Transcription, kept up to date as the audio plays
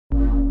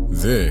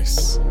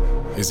This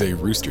is a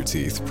Rooster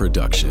Teeth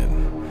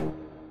production.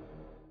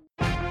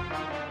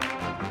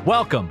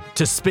 Welcome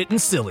to Spittin'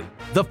 Silly,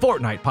 the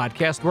Fortnite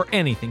podcast where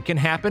anything can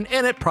happen,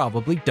 and it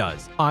probably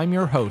does. I'm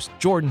your host,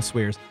 Jordan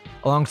Swears,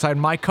 alongside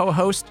my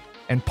co-host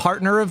and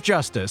partner of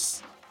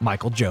justice,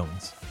 Michael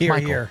Jones.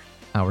 Michael,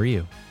 how are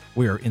you?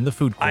 We are in the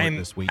food court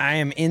this week. I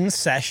am in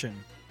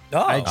session.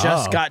 I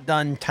just got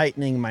done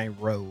tightening my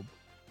robe.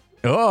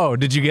 Oh,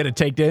 did you get it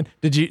taped in?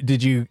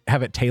 Did you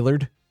have it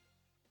tailored?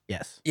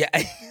 Yes. Yeah.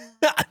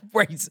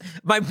 Right.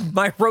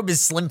 My robe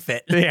is slim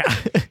fit. Yeah.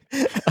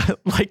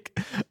 Like,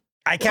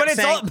 I kept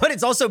saying, but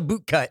it's also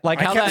boot cut. like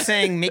I how kept that,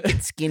 saying, make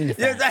it skinny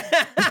fat.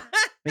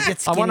 Make it I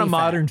skinny want a fat.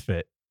 modern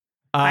fit.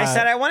 I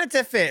said I want it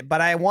to fit, but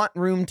I want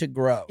room to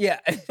grow. Yeah.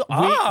 We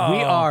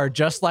are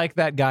just like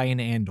that guy in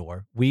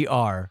Andor. We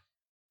are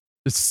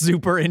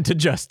super into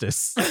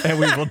justice, and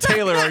we will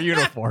tailor our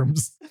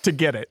uniforms to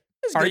get it.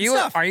 Are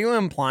you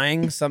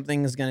implying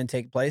something is going to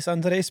take place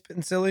on today's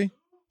Spittin' Silly?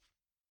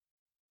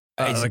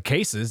 The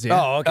cases, yeah.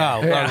 Oh, okay.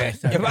 Oh, Yeah.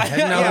 okay. I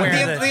didn't know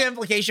where The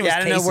implication was I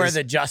didn't know where cases.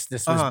 the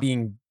justice was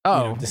being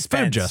Oh,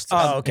 dispensed. food justice.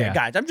 Oh, okay. Yeah.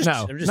 Guys, I'm just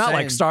not saying.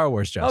 like Star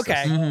Wars justice.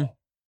 Okay. Mhm.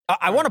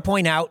 I want to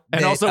point out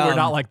And that, also, we're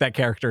not like that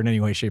character in any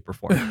way, shape, or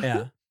form.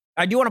 Yeah.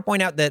 I do want to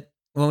point out that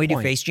when we do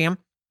Point. Face Jam,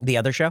 the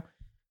other show,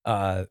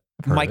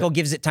 Michael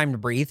gives it time to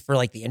breathe for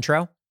like the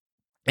intro.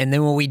 And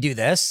then when we do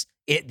this,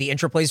 the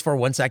intro plays for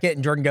 1 second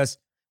and Jordan goes,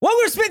 "Well,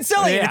 we're Spittin'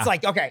 Silly." And Yeah. it's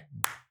like, okay,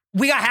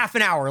 we got half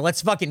an hour.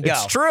 Let's fucking go.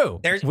 It's true.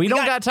 We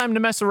don't got time to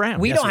mess around.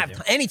 We Yes, don't we have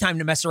do. any time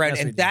to mess around. Yes,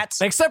 we And do.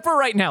 that's Except for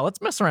right now. Let's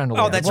mess around a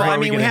little. that's before right. I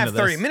mean, get we have into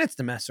 30 this. minutes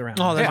to mess around.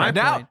 Oh, that's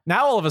Yeah, my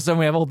now all of a sudden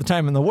we have all the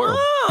time in the world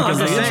because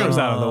I'm the just intro's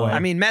saying. out of the way. I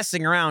mean,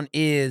 messing around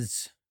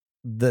is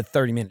the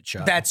 30-minute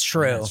show. That's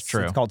true. That's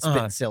true. It's called Spittin'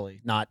 Uh-huh. Silly,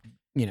 not,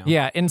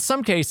 yeah, in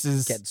some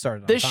cases, getting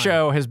started on this time.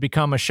 show has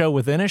become a show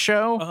within a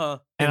show.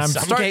 And In I'm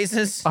some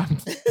cases,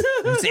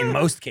 in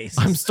most cases.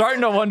 I'm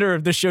starting to wonder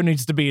if this show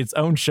needs to be its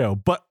own show.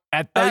 But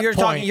at Oh, that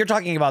point, you're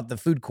talking about the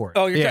food court.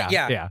 Oh, yeah.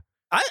 yeah.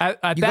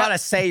 At You that, gotta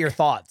say your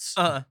thoughts.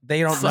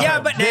 They don't. Yeah,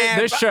 know. but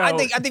This show, I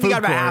think we Food got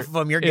about Court, half of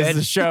them. You're is good.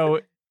 a show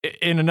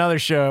in another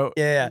show.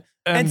 yeah.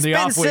 And the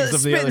off weeks of the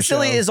Spittin' other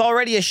Silly show. is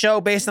already a show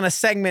based on a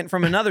segment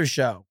from another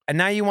show, and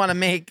now you want to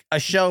make a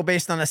show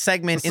based on a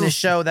segment in a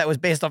show that was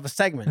based off a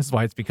segment. This is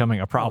why it's becoming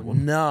a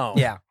problem. No.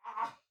 Yeah.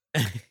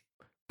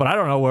 But I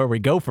don't know where we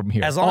go from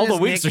here. As long all the as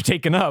weeks Nick- are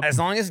taken up. As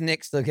long as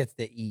Nick still gets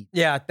to eat.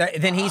 Yeah.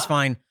 Then he's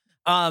fine.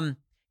 You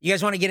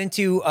guys want to get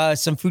into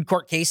some food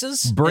court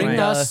cases? Bring And,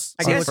 us.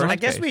 I some guess. first I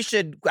guess case. we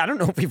should. I don't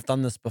know if we've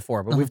done this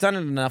before, but we've done it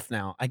enough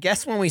now. I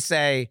guess when we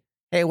say,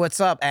 "Hey, what's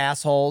up,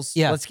 assholes?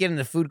 Yeah. Let's get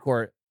into food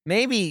court."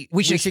 Maybe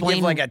We should give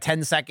explain like a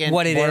 10-second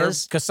what it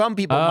is. because some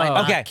people Oh. might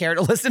not Okay. care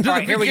to listen to All the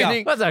right, here we go.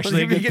 beginning. That's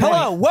actually a good beginning. point.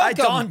 Hello, welcome.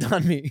 It dawned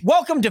on me.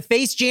 Welcome to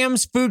Face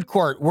Jam's Food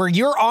Court, where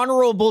your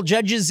honorable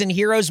judges and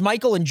heroes,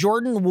 Michael and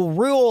Jordan, will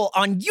rule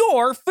on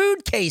your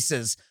food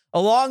cases,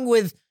 along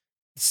with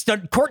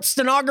court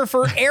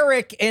stenographer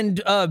Eric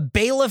and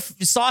bailiff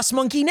Sauce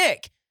Monkey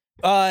Nick.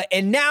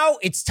 And now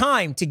it's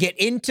time to get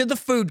into the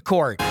food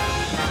court.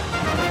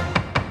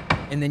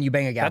 And then you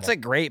bang a gavel. That's a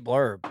great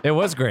blurb. It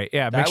was great.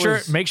 Yeah.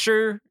 That Make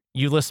sure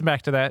you listen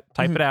back to that.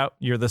 Type it out.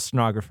 You're the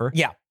stenographer.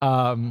 Yeah.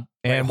 And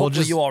we'll Hopefully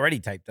just you already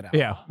typed it out.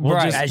 yeah. We'll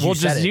Right, as you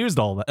just said it. use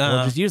all that. We'll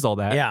Uh-huh. just use all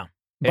that. Yeah.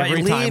 But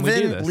Every time we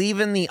do this. leave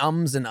in the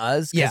ums and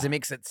uhs because Yeah. it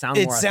makes it sound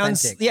It more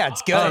sounds, authentic. yeah,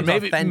 it's good. Sounds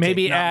maybe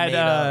authentic, not add made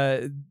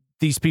up.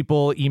 these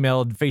people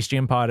emailed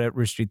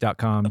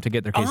facejamPod@roosterteeth.com to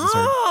get their cases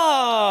heard.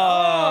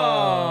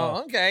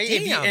 Oh, okay.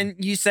 If you, Damn. and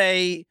you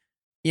say,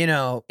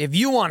 if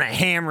you want to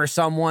hammer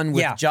someone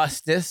with Yeah.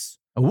 justice,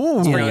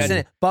 Ooh.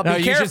 but No, be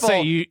you careful should say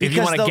if you because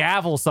want to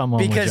gavel someone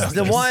with because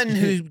the justice. one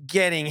who's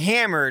getting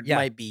hammered Yeah.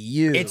 might be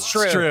you. It's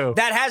true. true.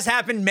 That has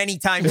happened many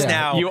times Yeah.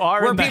 now. You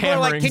are where in the people are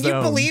like, hammering "Can you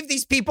zone." believe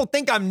these people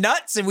think I'm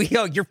nuts?" And we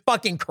go, "You're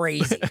fucking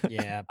crazy."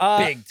 Yeah, Uh,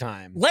 big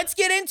time. Let's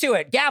get into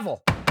it.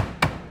 Gavel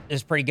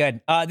is pretty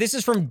good. This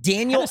is from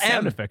Daniel Had a sound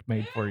M. effect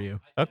made for you.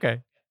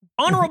 Okay.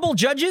 Honorable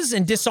judges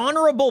and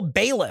dishonorable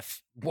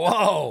bailiff.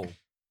 Whoa,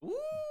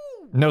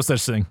 No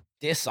such thing.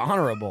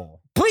 dishonorable.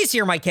 Please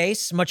hear my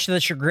case. Much to the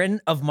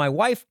chagrin of my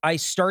wife, I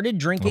started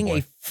drinking boy.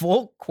 a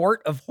full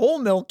quart of whole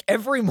milk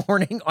every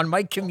morning on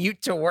my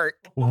commute to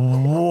work,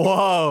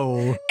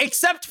 Whoa.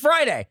 except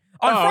Friday.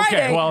 On Oh, okay.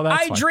 Friday, Well,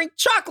 that's I fine. drink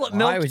chocolate Why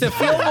milk would to you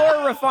feel do that?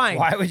 more refined.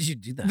 Why would you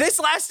do that? This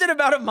lasted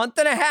about a month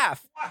and a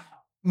half.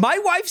 My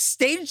wife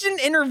staged an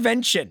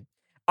intervention.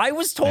 I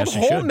was told As she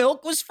whole should.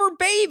 milk was for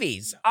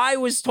babies. I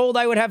was told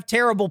I would have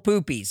terrible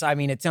poopies. I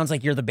mean, it sounds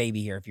like you're the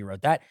baby here if you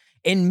wrote that.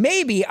 And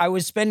maybe I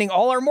was spending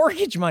all our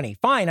mortgage money.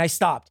 Fine, I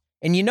stopped.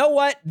 And you know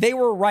what? They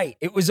were right.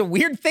 It was a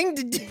weird thing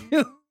to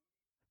do.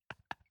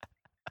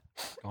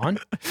 Gone?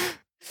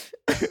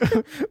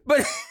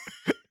 But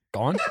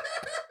Gone?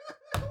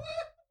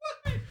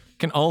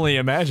 Can only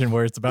imagine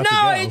where it's about to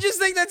no, go. I just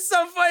think that's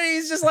so funny.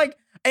 He's just like,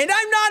 and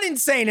I'm not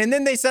insane. And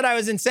then they said I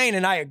was insane,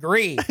 and I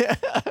agree.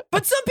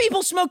 But some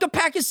people smoke a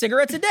pack of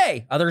cigarettes a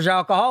day. Others are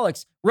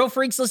alcoholics. Real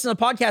freaks listen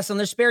to podcasts on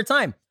their spare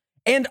time.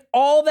 And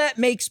all that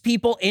makes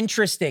people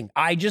interesting.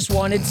 I just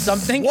wanted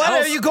something What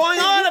else. are you going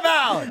on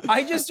about?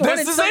 I just wanted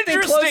is something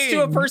close to a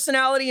interesting.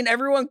 personality, and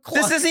everyone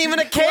This isn't even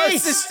a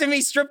case. closest to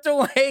me stripped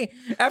away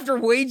after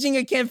waging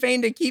a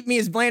campaign to keep me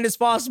as bland as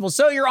possible.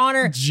 So, Your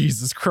Honor,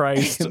 Jesus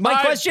Christ.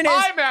 My question is-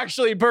 I'm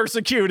actually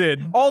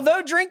persecuted.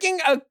 although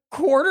drinking a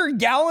quarter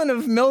gallon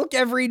of milk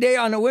every day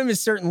on a whim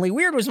is certainly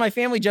weird, was my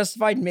family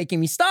justified in making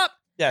me stop?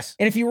 Yes.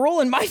 And if you rule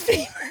in my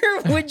favor,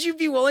 would you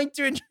be willing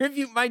to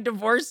attribute my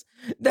divorce?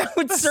 That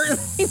would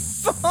certainly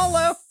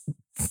follow.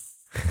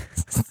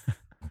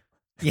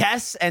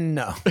 Yes and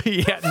no.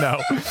 Yeah, no.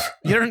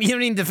 You don't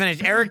need to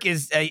finish. Eric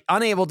is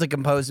unable to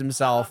compose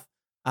himself.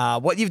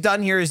 What you've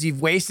done here is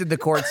you've wasted the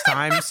court's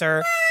time,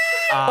 sir.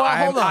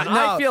 Hold on.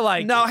 I feel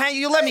like- no. Hey,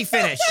 you let me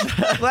finish.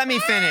 Let me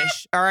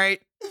finish. All right.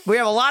 We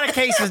have a lot of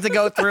cases to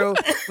go through.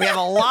 We have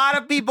a lot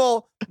of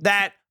people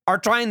that are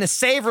trying to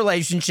save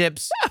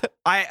relationships.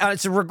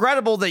 It's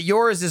regrettable that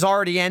yours is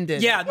already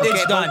ended. Yeah,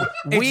 it's done.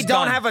 but We It's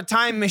don't done. have a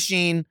time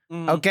machine.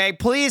 Okay,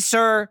 please,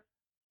 sir,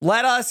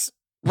 let us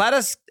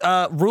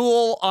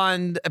rule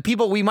on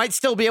people we might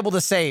still be able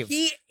to save.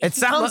 It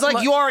sounds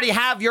like you already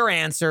have your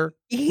answer.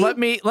 Let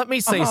me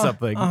say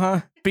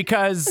something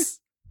because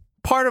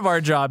part of our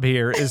job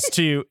here is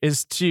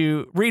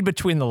to read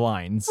between the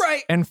lines,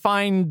 Right. and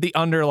find the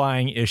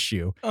underlying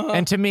issue.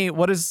 And to me,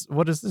 what is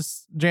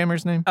this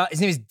jammer's name? His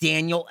name is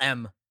Daniel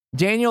M.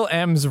 Daniel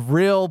M's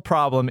real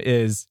problem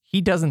is he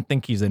doesn't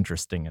think he's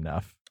interesting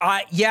enough.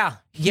 Yeah.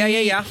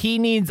 He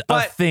needs a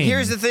But thing.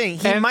 here's the thing: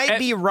 he And- might and-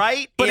 be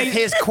right, but but if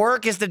his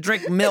quirk is to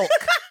drink milk,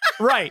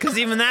 right. because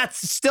even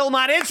that's still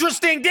not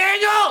interesting,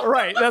 Daniel.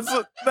 Right.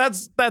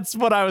 That's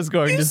what I was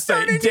going You to say.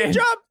 started your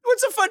job.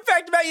 What's a fun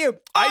fact about you?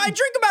 I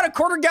drink about a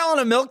quarter gallon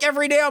of milk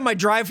every day on my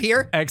drive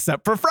here.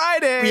 Except for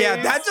Friday.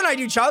 Yeah, that's when I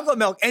do chocolate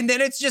milk. And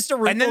then it's just a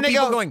room And then full of they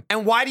people go, going,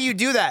 and why do you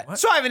do that?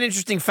 So I have an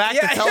interesting fact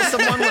to tell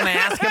someone when they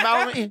ask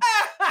about me.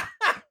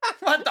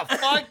 What the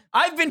fuck?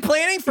 I've been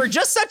planning for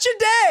just such a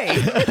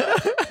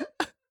day.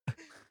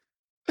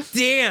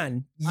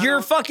 Dan,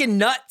 you're fucking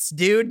nuts,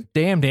 dude.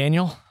 Damn,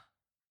 Daniel.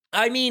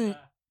 I mean,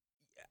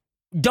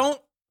 don't.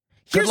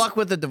 Good luck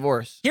with the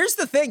divorce. Here's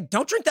the thing.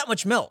 Don't drink that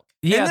much milk.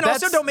 Yeah, and then also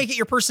that's- don't make it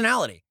your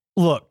personality.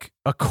 Look,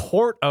 a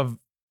quart of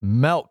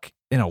milk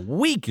in a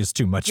week is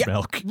too much Yeah,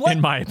 milk, what-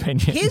 in my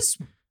opinion.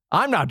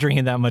 I'm not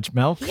drinking that much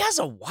milk. He has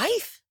a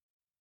wife?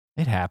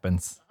 It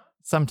happens.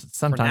 For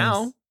Sometimes.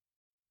 now.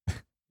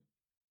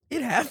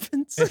 It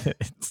happens.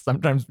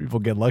 Sometimes people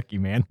get lucky,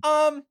 man.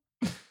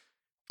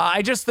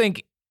 I just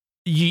think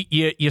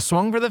you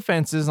swung for the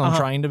fences on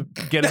trying to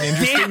get an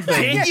interesting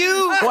thing. Did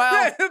you?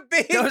 Well,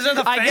 Those are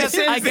the I guess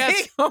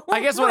fences. I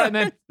guess what I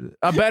meant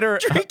a better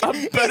He's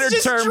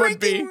just term would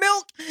be drinking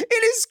milk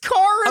in his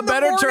car in a the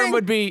better morning. term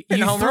would be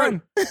In home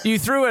run. you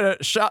threw it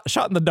a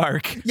shot in the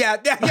dark. Yeah,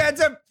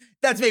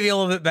 that's maybe a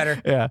little bit better.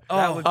 Yeah.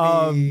 That would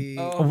be.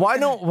 Why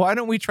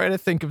don't we try to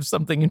think of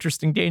something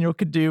interesting Daniel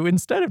could do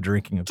instead of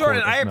drinking a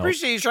Jordan, quart of I milk?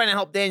 appreciate you trying to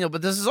help Daniel,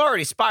 but this has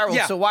already spiraled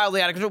Yeah. so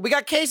wildly out of control. We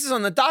got cases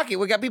on the docket.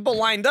 We got people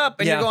lined up,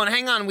 and Yeah. you're going,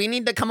 hang on, we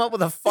need to come up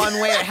with a fun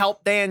way to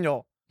help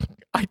Daniel.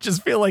 I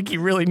just feel like he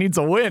really needs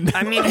a win.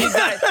 I mean, he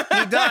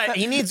does.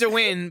 He needs a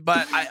win,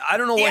 but I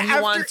don't know what Yeah,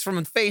 he wants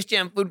from Face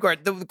Jam Food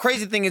Court. The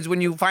crazy thing is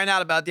when you find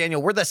out about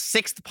Daniel, we're the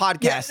 6th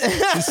podcast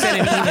he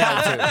sent an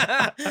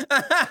email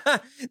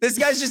to. This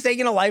guy's just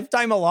taking a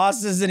lifetime of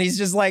losses, and he's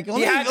just like,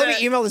 let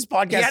me email this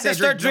podcast. You had to say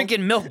start drink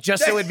drinking milk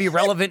just so it'd be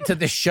relevant to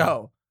the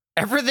show.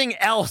 Everything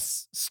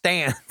else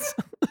stands.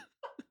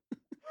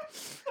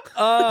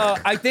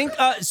 I think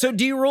so.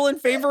 Do you rule in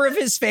favor of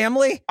his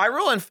family? I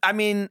rule in. I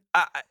mean,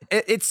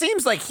 it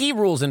seems like he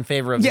rules in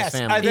favor of Yes,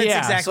 his family. that's Yeah.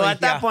 exactly. So at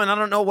that point, I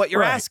don't know what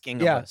you're Right.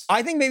 asking of us.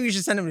 I think maybe you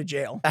should send him to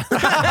jail.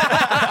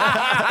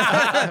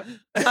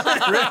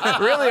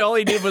 Really, all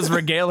he did was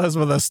regale us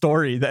with a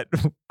story that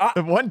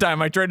one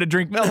time I tried to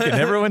drink milk and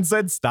everyone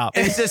said stop.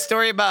 And it's a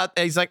story about.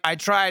 He's like, I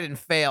tried and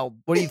failed.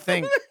 What do you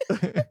think?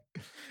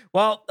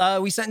 Well,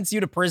 we sentence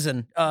you to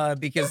prison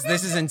because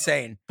this is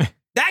insane.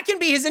 That can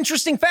be his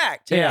interesting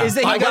fact. Yeah. Is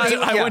that he I got,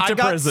 went to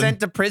got prison. sent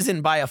to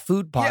prison by a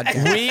food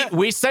podcast.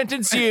 we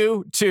sentence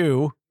you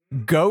to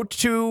go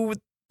to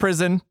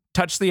prison,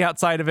 touch the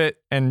outside of it,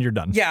 and you're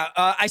done. Yeah,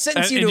 I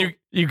sentence And you to.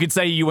 you could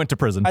say you went to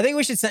prison, I think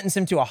we should sentence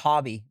him to a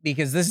hobby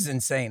because this is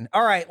insane.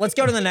 All right, let's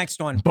go to the next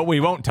one. but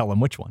we won't tell him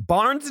which one.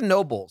 Barnes and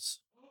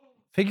Nobles.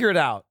 Figure it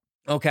out.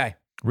 Okay.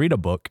 Read a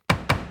book.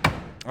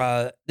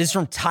 This is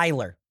from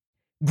Tyler.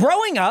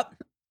 Growing up,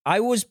 I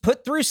was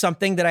put through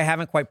something that I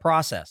haven't quite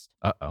processed.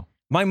 Uh-oh.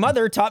 My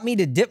mother taught me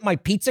to dip my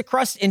pizza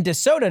crust into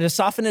soda to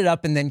soften it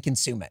up and then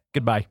consume it.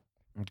 Goodbye.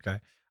 Okay.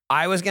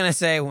 I was gonna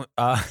say,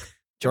 Jordan's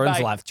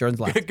Goodbye. left. Jordan's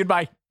left.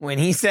 Goodbye. When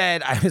he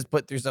said I was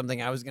put through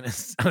something, I was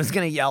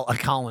gonna yell a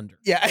colander.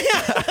 Yeah.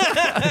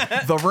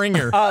 The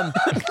Ringer.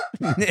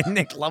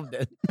 Nick loved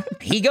it.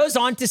 He goes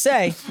on to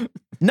say,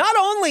 not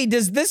only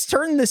does this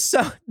turn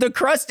the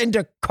crust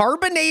into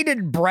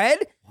carbonated bread,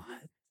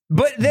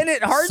 But then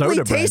it hardly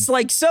Soda tastes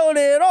like soda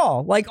at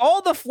all. Like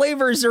all the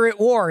flavors are at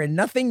war and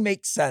nothing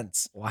makes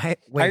sense. Why?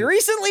 I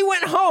recently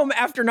went home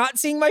after not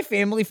seeing my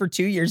family for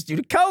 2 years due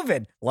to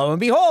COVID. Lo and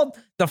behold,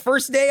 the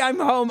first day I'm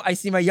home, I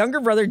see my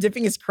younger brother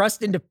dipping his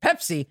crust into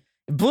Pepsi.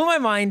 It blew my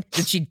mind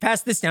that she'd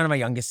pass this down to my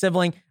youngest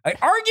sibling. I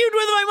argued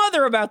with my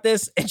mother about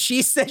this, and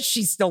she says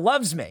she still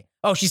loves me.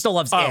 Oh, she still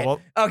loves it. well.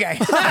 Okay.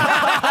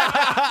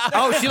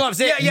 Oh, she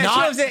loves it. Yeah, not, she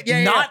loves it.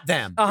 Yeah, not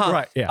them. Uh-huh.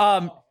 Right,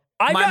 yeah.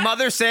 My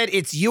mother said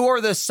it's you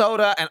or the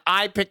soda, and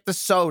I picked the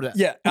soda.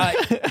 Yeah.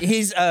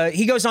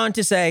 He goes on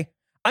to say,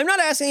 I'm not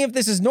asking if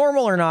this is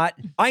normal or not.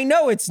 I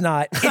know it's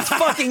not. It's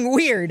fucking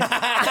weird.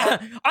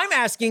 I'm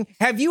asking,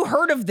 have you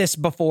heard of this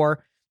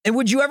before? And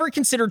would you ever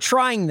consider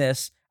trying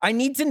this? I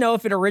need to know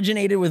if it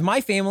originated with my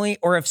family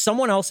or if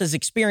someone else has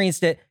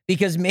experienced it,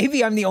 because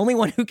maybe I'm the only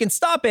one who can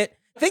stop it.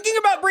 Thinking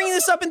about bringing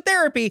this up in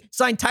therapy.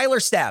 Signed, Tyler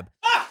Stab.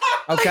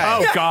 Okay.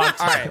 Oh, God.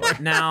 All right.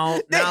 Now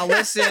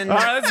listen. All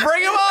right, let's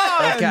bring him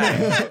on.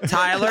 Okay.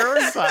 Tyler,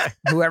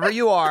 whoever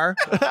you are.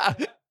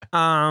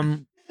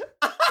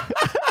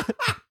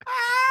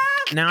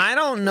 Now, I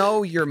don't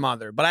know your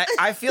mother, but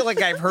I feel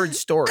like I've heard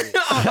stories.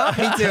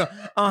 Me too.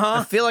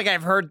 I feel like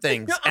I've heard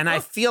things, and I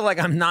feel like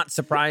I'm not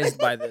surprised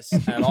by this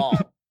at all.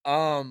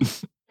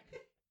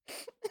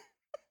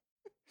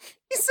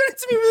 He sent it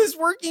to me with his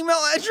work email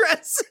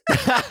address.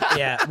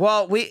 Yeah.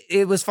 Well,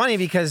 it was funny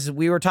because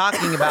we were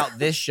talking about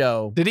this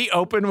show. Did he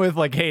open with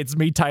like, "Hey, it's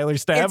me, Tyler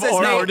Stab," It says,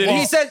 or, hey, or did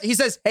he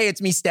says, "Hey,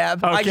 it's me,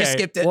 Stab." I just Okay.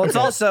 skipped it. Well, it's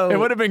also It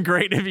would have been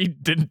great if he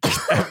didn't.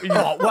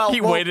 well, he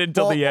waited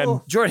until the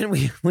end. Jordan,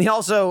 we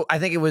also, I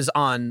think it was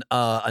on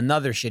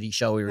another shitty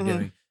show we were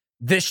doing.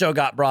 This show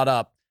got brought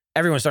up.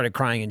 Everyone started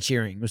crying and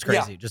cheering. It was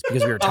crazy just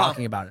because we were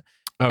talking about it.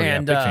 Oh,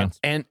 and yeah, big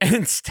chance.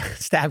 and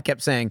Stab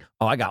kept saying,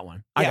 "Oh, I got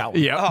one. I got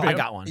one. Yeah. I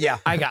got one. Yeah.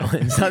 I got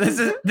one." So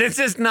this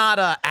is not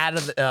out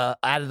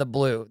of the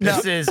blue.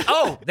 This is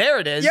there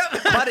it is.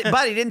 Yep.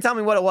 But he didn't tell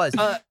me what it was.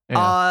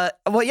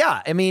 Well,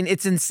 yeah. I mean,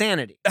 it's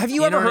insanity. Have you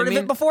know ever what I heard of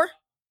mean? it before?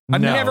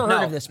 I've No. never heard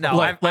No, of this no.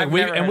 before. I've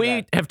never heard we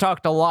that. have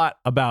talked a lot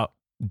about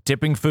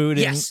dipping food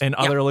in, Yes. in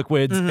other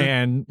liquids, Mhm.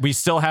 and we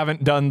still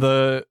haven't done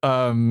the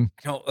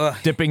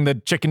dipping the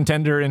chicken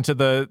tender into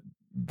the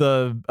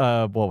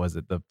what was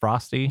it, the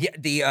Frosty?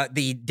 Yeah,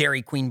 the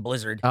Dairy Queen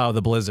Blizzard. Oh,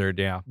 the Blizzard,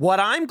 yeah. What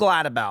I'm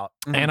glad about,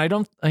 And I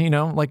don't, I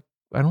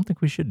don't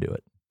think we should do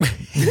it.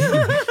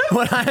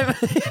 what I'm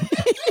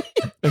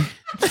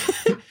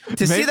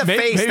to see the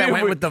face maybe that if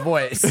went with the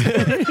voice.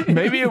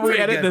 Maybe if we Pretty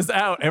edit good. this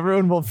out,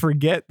 everyone will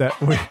forget that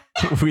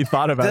we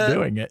thought about The-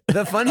 doing it.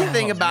 The funny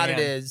thing Oh, about it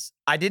man. is,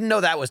 I didn't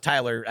know that was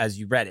Tyler as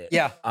you read it.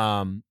 Yeah.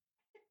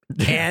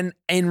 And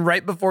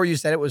right before you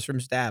said it was from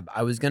Stab,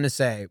 I was gonna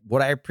say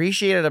what I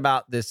appreciated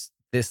about this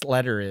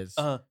letter is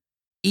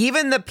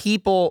even the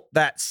people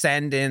that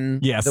send in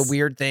Yes. the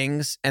weird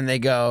things and they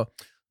go,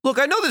 "Look,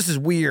 I know this is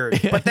weird,"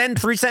 but then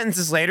 3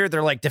 sentences later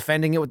they're like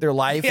defending it with their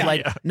life. Yeah.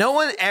 Like no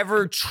one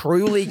ever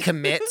truly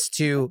commits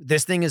to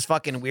this thing is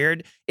fucking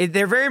weird.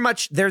 They're very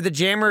much the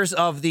jammers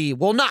of the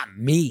not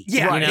me.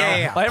 Yeah, you know?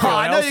 yeah. Well, Oh, everyone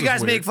I know else you is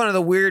guys weird. make fun of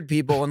the weird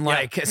people, and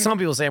like some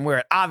people say I'm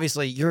weird.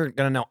 Obviously, you're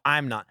gonna know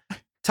I'm not.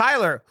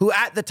 Tyler, who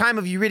at the time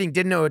of you reading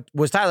didn't know it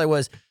was Tyler,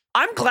 was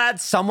I'm glad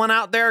someone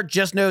out there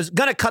just knows.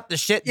 Gonna cut the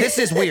shit. This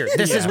is weird.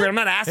 This is weird. I'm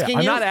not asking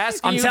I'm you. not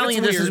asking I'm you if telling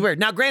you it's this is weird.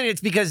 Now, granted,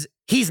 it's because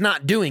he's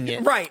not doing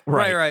it. Right.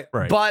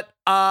 But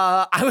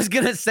I was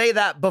gonna say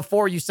that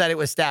before you said it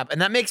was Stab,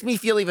 and that makes me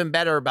feel even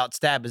better about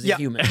Stab as a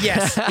human.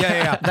 Yes.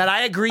 Yeah. That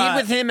I agreed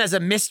with him as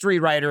a mystery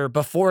writer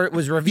before it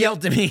was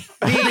revealed to me.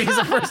 He's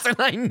a person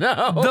I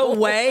know.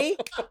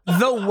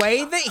 The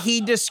way that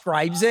he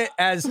describes it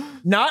as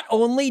not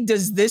only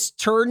does this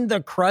turn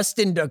the crust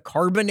into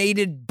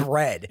carbonated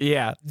bread,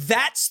 Yeah.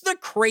 that's the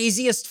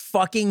craziest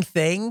fucking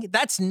thing.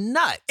 That's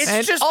nuts. It's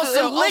And just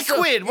also- a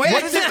liquid.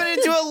 What is it put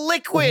into a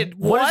liquid?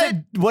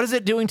 What is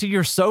it doing to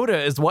your soda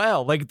as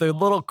well? Like the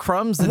little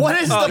crumbs. And What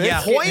is the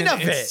biscuit, point and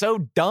of it? It's so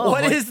dumb.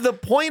 What Like, is the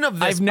point of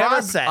this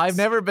process? I've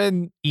never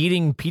been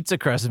eating pizza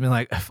crust and been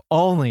like, if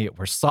only it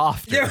were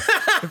softer.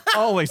 If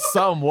only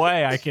some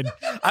way I could.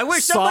 I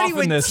wish somebody soften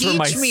would this for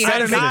my teach me how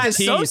to make sensitive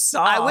this so teeth.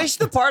 soft. I wish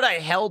the part I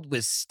held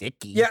was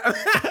sticky. Yeah.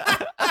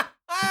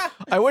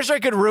 I wish I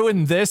could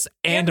ruin this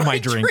and my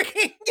drink.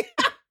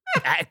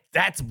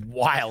 That's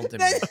wild to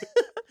me.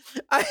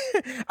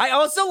 I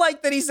also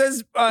like that he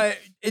says,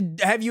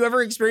 have you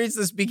ever experienced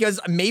this? Because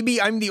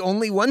maybe I'm the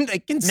only one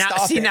that can Now,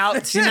 stop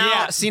it.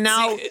 see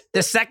now.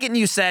 The second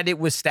you said it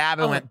was Stab,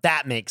 I went,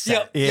 that makes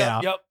sense.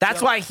 Yeah.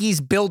 That's why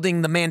he's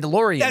building the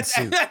Mandalorian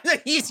suit.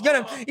 he's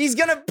gonna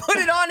put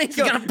it on and He's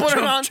gonna put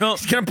it on.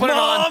 He's gonna put it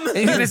on. And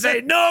he's gonna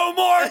say, "No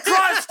more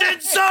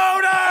crusted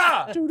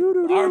soda,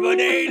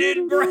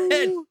 carbonated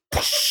bread.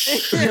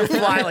 He's gonna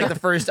fly like the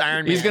first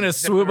Iron Man. He's gonna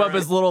swoop up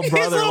his little brother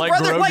His little like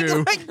brother,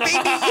 Grogu. like baby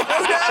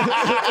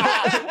Yoda.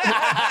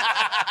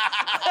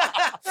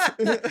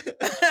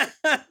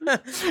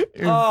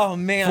 Oh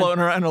man.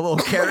 Floating around in a little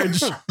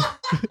carriage.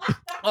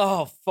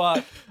 Oh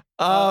fuck.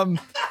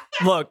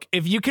 Look,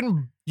 if you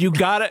can,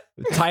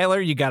 Tyler,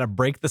 you gotta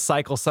break the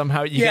cycle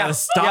somehow. You Yeah. gotta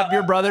stop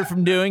your brother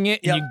from doing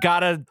it. Yep. You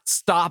gotta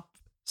stop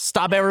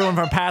stop everyone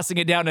from passing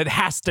it down. It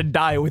has to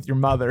die with your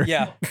mother.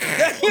 Yeah.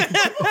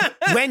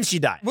 When she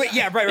died. Wait,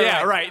 yeah, right.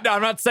 Yeah, right. No,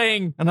 I'm not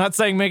saying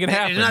make it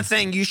happen. You're not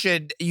saying you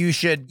should. You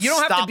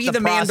don't have to be the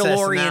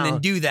Mandalorian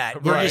and do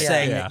that. You're just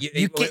saying yeah.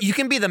 that You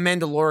can be the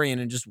Mandalorian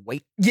and just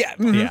wait. Yeah.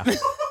 Yeah.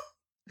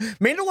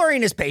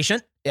 Mandalorian is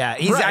patient. Yeah,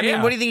 Right, I mean,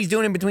 yeah. what do you think he's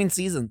doing in between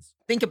seasons?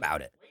 Think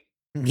about it.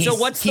 He's,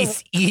 what's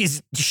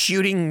he's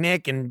shooting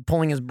Nick and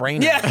pulling his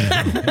brain out.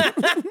 Yeah.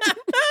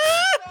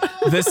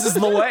 This is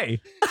the way.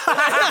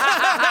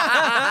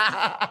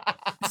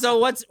 So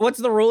what's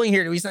the ruling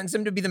here? Do we sentence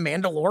him to be the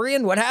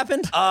Mandalorian? What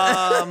happened?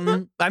 I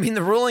mean,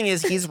 the ruling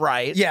is he's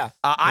right. Yeah.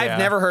 I've Yeah.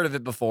 never heard of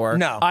it before.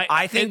 No.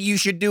 I think you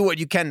should do what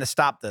you can to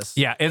stop this.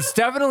 Yeah, it's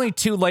definitely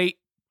too late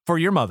for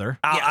your mother.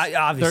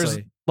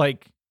 Obviously.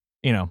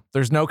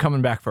 There's no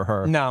coming back for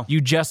her. No.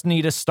 You just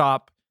need to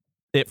stop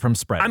it from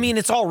spreading. I mean,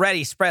 it's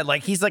already spread.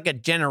 Like he's like a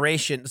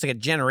generation. It's like a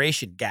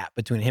generation gap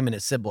between him and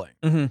his sibling.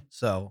 Mhm.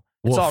 So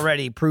it's Woof.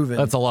 already proven.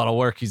 That's a lot of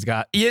work he's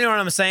got. You know what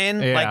I'm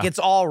saying? Yeah. Like it's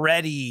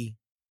already.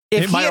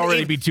 It might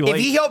already be too If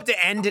late. he hoped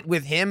to end it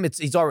with him,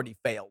 he's already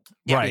failed.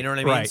 Right, You know what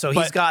I mean? right. So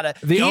But he's got to.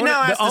 the He onus-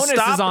 now has the to onus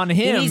stop. is on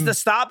He him. needs to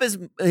stop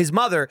his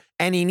mother,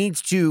 and he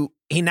needs to.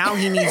 He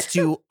needs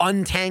to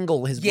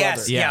untangle his Yes.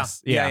 brother.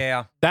 Yes. Yeah.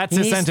 Yeah. That's He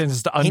the needs- sentence,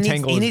 is to He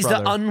untangle needs his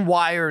to brother.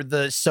 unwire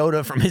the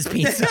soda from his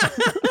pizza.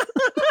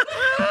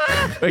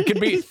 It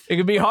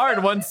could be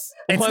hard once.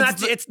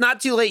 It's not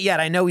too late yet.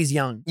 I know he's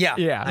young. Yeah.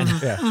 Yeah.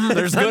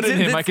 There's good in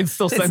him. I can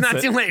still sense It's not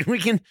it. too late. We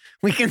can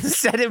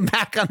set him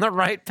back on the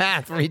right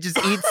path where he just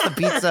eats the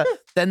pizza,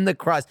 then the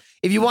crust.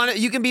 If you want it,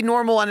 you can be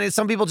normal, and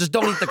some people just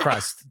don't eat the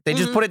crust. They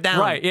just put it down.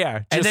 Right,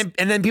 yeah. And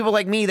then people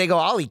like me, they go,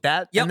 I'll eat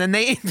that. Yep. And then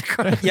they eat the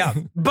crust. Yeah.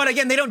 But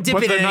again, they don't dip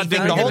But it in they're not anything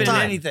dipping the it whole in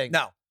time. anything.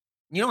 No.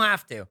 You don't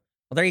have to.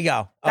 Well, there you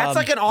go. That's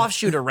like an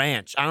offshoot of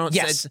ranch. I don't.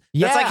 Yes. That's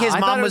Yeah, like his I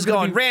thought mom it was was gonna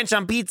going be- ranch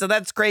on pizza.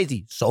 That's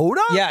crazy.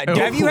 Soda? Yeah.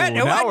 Have you had? Ooh,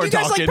 now Do we're you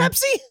guys like talking.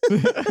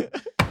 Pepsi?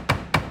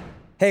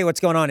 Hey, what's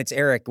going on? It's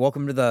Eric.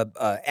 Welcome to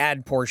the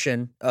ad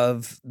portion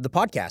of the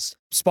podcast.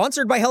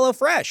 Sponsored by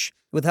HelloFresh.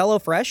 With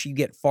HelloFresh, you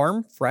get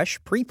farm fresh,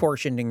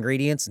 pre-portioned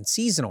ingredients and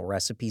seasonal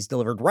recipes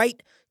delivered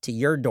right to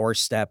your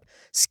doorstep.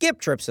 Skip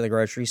trips to the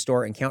grocery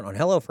store and count on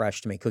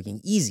HelloFresh to make cooking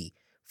easy,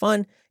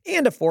 fun,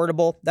 and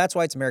affordable. That's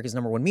why it's America's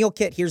 #1 meal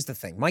kit. Here's the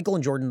thing. Michael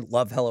and Jordan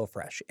love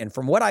HelloFresh. And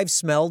from what I've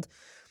smelled,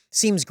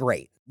 seems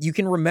great. You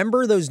can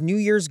remember those New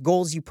Year's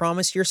goals you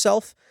promised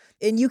yourself,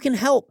 and you can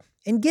help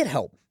and get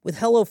help with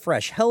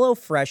HelloFresh.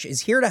 HelloFresh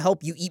is here to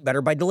help you eat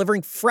better by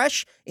delivering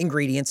fresh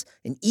ingredients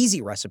and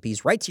easy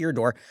recipes right to your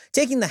door,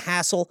 taking the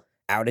hassle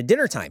out of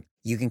dinner time.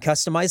 You can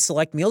customize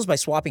select meals by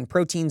swapping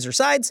proteins or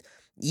sides,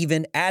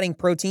 even adding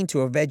protein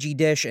to a veggie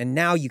dish, and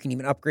now you can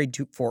even upgrade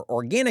for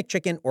organic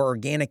chicken or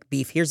organic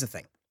beef. Here's the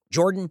thing.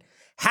 Jordan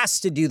has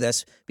to do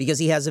this because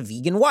he has a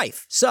vegan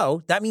wife.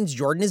 So that means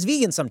Jordan is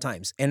vegan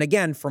sometimes. And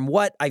again, from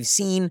what I've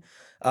seen,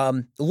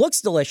 it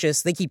looks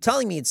delicious. They keep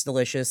telling me it's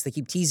delicious. They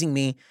keep teasing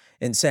me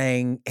and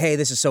saying, hey,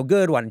 this is so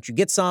good. Why don't you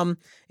get some?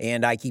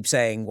 And I keep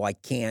saying, well, I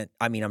can't.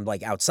 I mean, I'm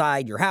like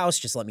outside your house.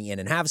 Just let me in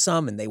and have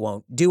some. And they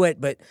won't do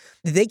it. But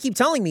they keep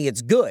telling me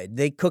it's good.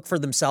 They cook for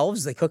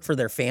themselves. They cook for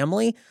their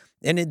family.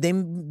 And they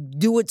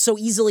do it so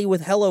easily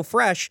with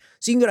HelloFresh.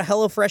 So you can go to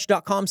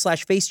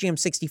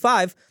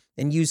HelloFresh.com/FaceJam65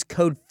 and use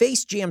code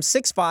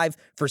FaceJam65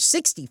 for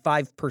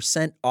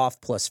 65% off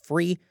plus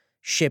free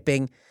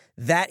shipping.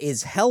 That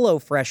is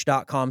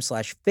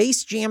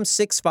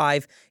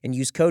HelloFresh.com/FaceJam65 and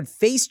use code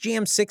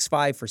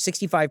FaceJam65 for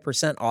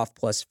 65% off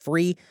plus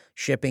free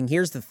shipping.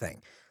 Here's the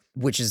thing,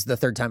 which is the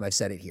third time I've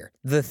said it here.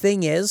 The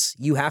thing is,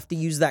 you have to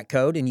use that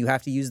code and you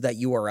have to use that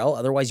URL.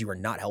 Otherwise, you are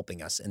not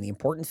helping us. And the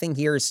important thing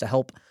here is to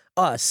help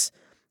us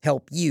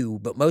help you,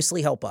 but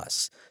mostly help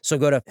us. So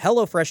go to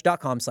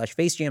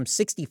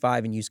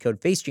HelloFresh.com/FaceJam65 and use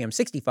code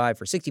FaceJam65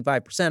 for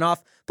 65%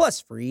 off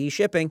plus free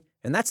shipping.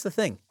 And that's the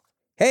thing.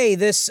 Hey,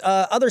 this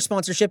other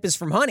sponsorship is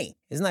from Honey.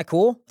 Isn't that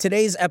cool?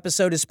 Today's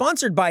episode is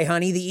sponsored by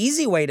Honey, the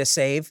easy way to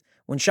save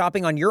when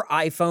shopping on your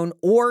iPhone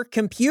or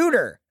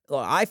computer.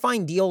 Look, I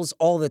find deals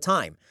all the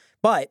time,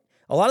 but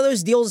a lot of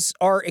those deals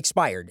are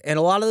expired and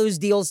a lot of those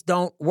deals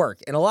don't work.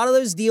 And a lot of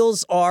those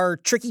deals are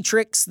tricky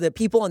tricks that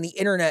people on the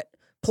internet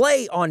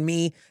play on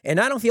me, and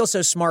I don't feel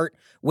so smart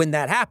when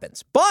that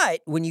happens.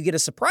 But when you get a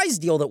surprise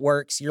deal that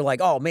works, you're like,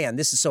 oh man,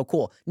 this is so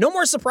cool. No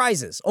more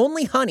surprises,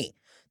 only Honey.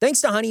 Thanks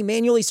to Honey,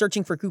 manually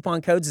searching for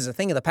coupon codes is a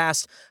thing of the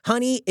past.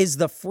 Honey is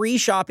the free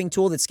shopping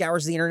tool that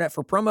scours the internet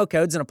for promo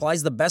codes and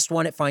applies the best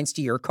one it finds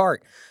to your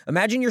cart.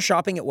 Imagine you're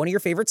shopping at one of your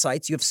favorite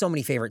sites. You have so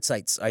many favorite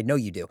sites. I know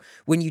you do.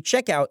 When you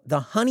check out, the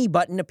Honey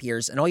button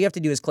appears, and all you have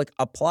to do is click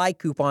Apply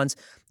Coupons.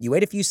 You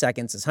wait a few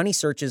seconds as Honey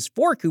searches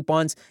for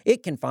coupons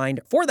it can find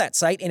for that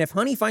site, and if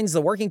Honey finds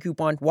the working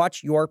coupon,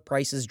 watch your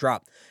prices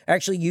drop. I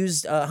actually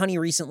used Honey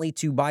recently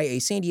to buy a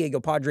San Diego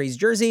Padres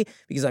jersey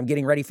because I'm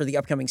getting ready for the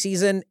upcoming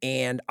season,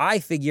 and I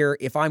figure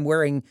if I'm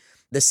wearing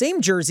the same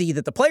jersey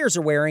that the players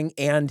are wearing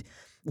and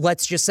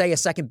let's just say a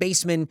second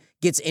baseman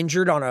gets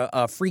injured on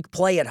a freak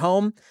play at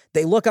home,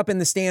 they look up in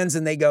the stands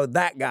and they go,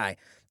 that guy.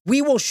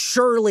 we will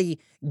surely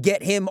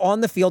get him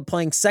on the field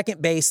playing second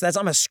base.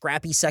 I'm a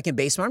scrappy second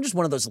baseman. I'm just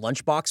one of those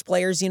lunchbox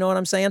players, you know what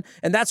I'm saying?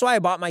 And that's why I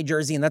bought my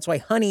jersey, and that's why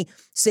Honey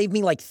saved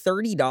me like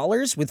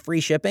 $30 with free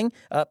shipping.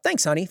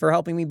 Thanks, Honey, for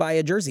helping me buy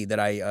a jersey that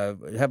I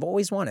have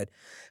always wanted.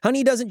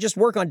 Honey doesn't just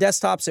work on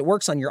desktops, it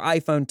works on your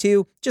iPhone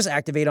too. Just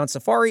activate on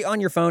Safari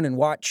on your phone and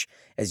watch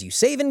as you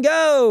save and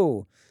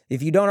go.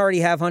 If you don't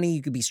already have Honey,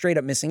 you could be straight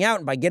up missing out,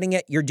 and by getting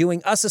it, you're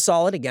doing us a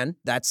solid. Again,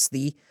 that's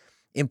the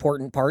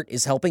important part,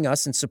 is helping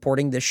us and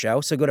supporting this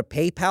show. So go to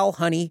PayPal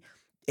Honey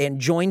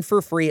and join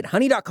for free at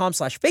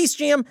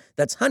honey.com/FaceJam.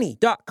 That's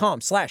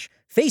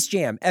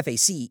honey.com/FaceJam,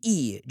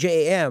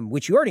 FACEJAM,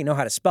 which you already know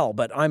how to spell,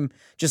 but I'm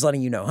just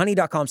letting you know.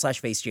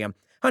 Honey.com/FaceJam,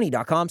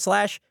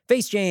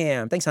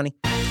 honey.com/FaceJam. Thanks, Honey.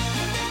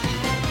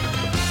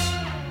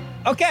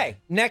 Okay,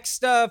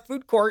 next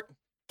food court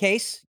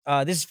case.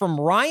 This is from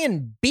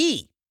Ryan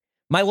B.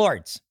 My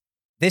lords,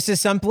 this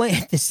is something.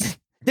 This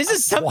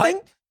is something.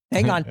 What?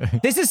 Hang on.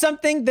 This is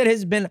something that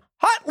has been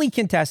hotly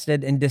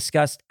contested and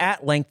discussed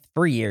at length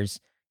for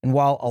years. And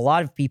while a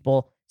lot of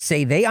people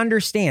say they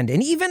understand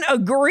and even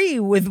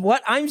agree with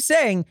what I'm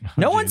saying,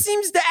 no one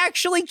seems to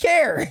actually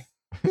care.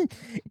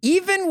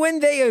 Even when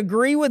they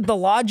agree with the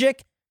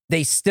logic,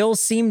 they still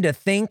seem to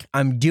think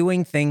I'm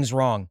doing things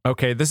wrong.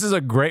 Okay, this is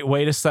a great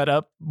way to set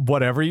up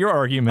whatever your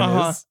argument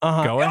is.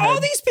 Go ahead.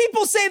 All these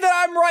people say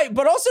that I'm right,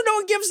 but also no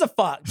one gives a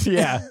fuck.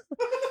 Yeah.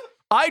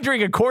 I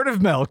drink a quart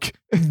of milk.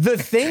 The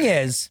thing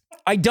is,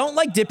 I don't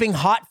like dipping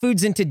hot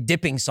foods into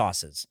dipping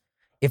sauces.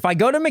 If I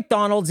go to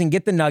McDonald's and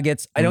get the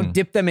nuggets, I don't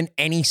dip them in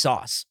any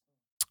sauce.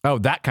 Oh,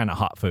 that kind of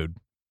hot food.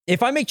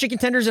 If I make chicken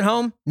tenders at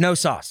home, no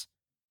sauce.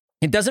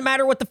 It doesn't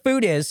matter what the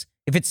food is.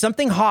 If it's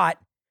something hot,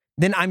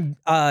 then I'm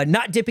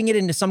not dipping it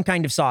into some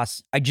kind of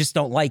sauce. I just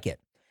don't like it.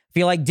 I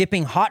feel like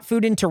dipping hot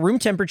food into room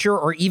temperature,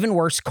 or even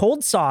worse,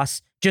 cold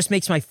sauce, just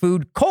makes my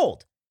food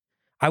cold.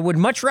 I would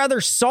much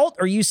rather salt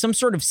or use some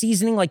sort of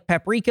seasoning like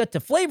paprika to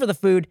flavor the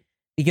food,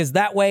 because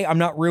that way I'm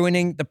not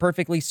ruining the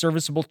perfectly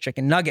serviceable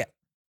chicken nugget.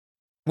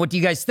 What do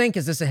you guys think?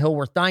 Is this a hill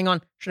worth dying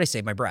on? Should I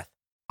save my breath?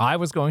 I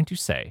was going to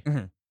say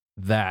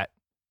that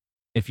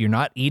if you're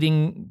not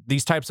eating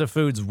these types of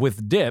foods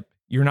with dip,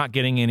 you're not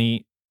getting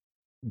any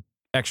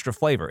extra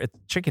flavor.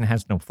 Chicken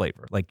has no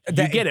flavor. Like,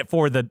 you get it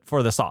for the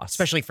sauce.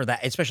 Especially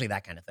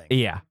that kind of thing.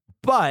 Yeah.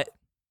 But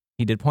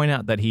he did point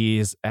out that he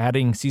is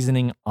adding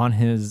seasoning on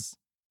his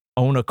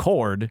own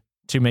accord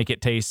to make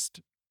it taste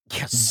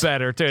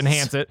better, to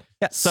enhance it.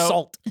 Yeah,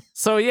 salt.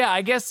 So yeah,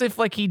 I guess if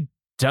like he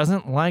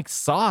doesn't like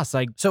sauce,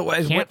 I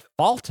can't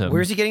fault him.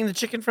 Where's he getting the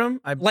chicken from?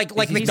 Like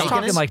he's McDonald's?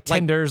 talking like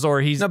tenders,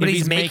 or he's but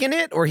he's making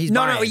it, or he's No,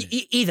 buying?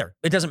 either.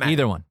 It doesn't matter.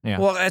 Either one. Yeah.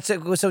 Well,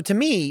 so to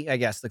me, I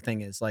guess the thing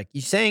is, like,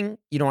 you saying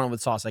you don't want it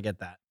with sauce. I get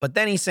that, but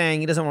then he's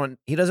saying he doesn't want.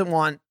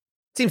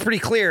 Seems pretty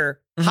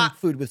clear. Hot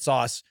food with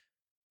sauce,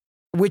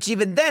 which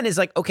even then is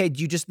like, okay,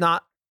 do you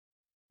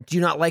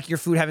not like your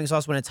food having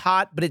sauce when it's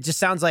hot? But it just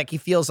sounds like he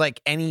feels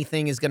like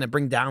anything is going to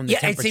bring down the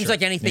temperature. It seems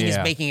like anything is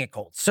making it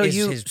cold.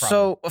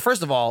 So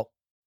first of all,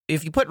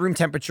 if you put room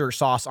temperature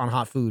sauce on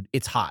hot food,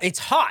 it's hot. It's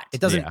hot.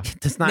 It doesn't. It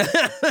does not.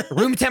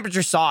 Room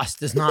temperature sauce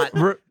does not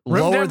room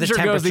lower the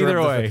temperature. Goes either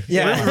of the way. food.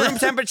 Yeah. Room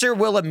temperature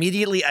will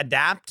immediately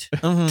adapt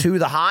to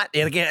the hot.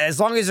 And again, as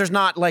long as there's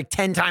not like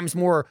 10 times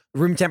more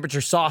room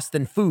temperature sauce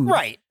than food.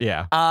 Right.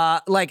 Yeah.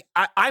 Like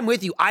I'm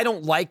with you. I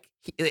don't like,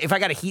 if I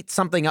got to heat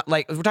something up,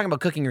 like if we're talking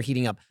about cooking or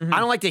heating up, I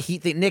don't like to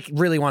heat things. Nick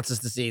really wants us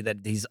to see that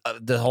he's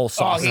the whole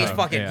sauce. Oh, he's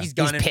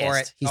gunning he's for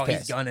it. He's pissed.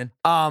 He's gunning.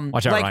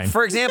 Watch out, like Ryan.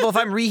 for example, if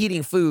I'm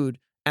reheating food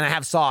and I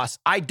have sauce,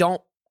 I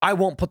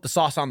won't put the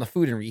sauce on the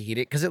food and reheat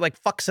it because it like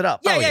fucks it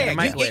up. Yeah.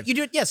 Microwave. You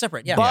do it,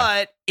 separate. Yeah.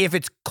 But if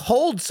it's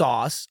cold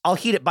sauce, I'll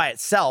heat it by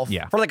itself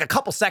for like a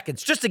couple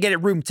seconds just to get it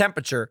room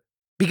temperature.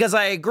 Because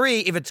I agree,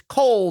 if it's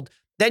cold,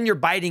 then you're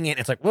biting it.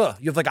 It's like, ugh,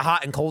 you have like a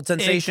hot and cold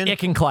sensation. It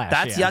can clash.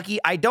 That's yucky.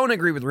 I don't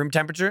agree with room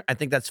temperature. I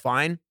think that's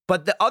fine.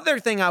 But the other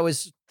thing I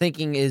was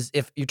thinking is,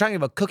 if you're talking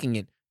about cooking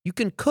it, you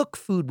can cook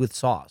food with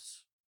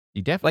sauce.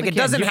 You definitely Like, it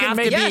doesn't have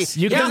to be.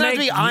 It doesn't have to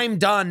be. I'm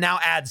done now.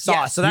 Add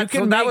sauce. Yes,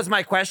 So that was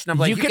my question. Of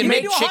like, you can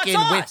make chicken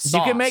with sauce.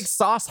 You can make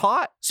sauce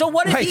hot. So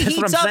what if Right, he that's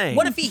what heats I'm up? saying.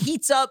 What if he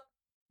heats up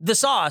the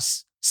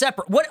sauce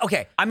separate? What?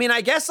 Okay. I mean,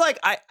 I guess like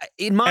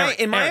in my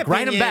opinion,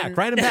 write him back.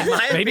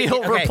 Maybe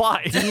he'll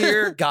reply.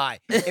 Dear guy,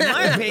 in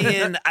my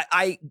opinion,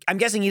 I'm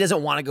guessing he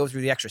doesn't want to go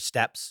through the extra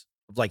steps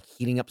of like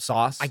heating up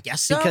sauce. I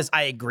guess so. Because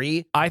I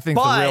agree. I think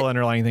the real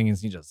underlying thing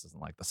is he just doesn't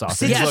like the sauce.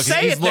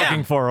 He's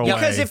looking for a way.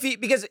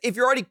 Because if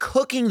you're already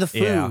cooking the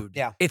food,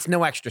 it's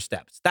no extra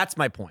steps. That's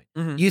my point.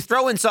 You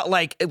throw in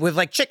with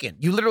like chicken,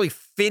 you literally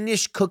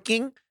finish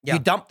cooking, you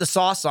dump the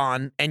sauce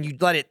on, and you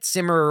let it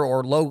simmer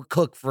or low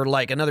cook for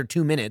like another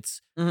 2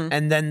 minutes,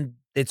 and then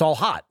it's all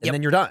hot, and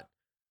then you're done.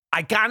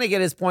 I kind of get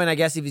his point, I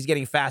guess, if he's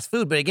getting fast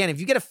food. But again, if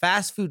you get a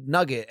fast food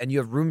nugget and you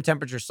have room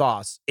temperature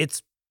sauce,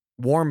 it's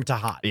warm to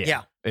hot.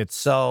 Yeah. I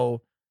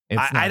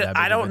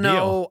don't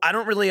know. I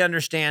don't really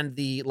understand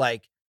the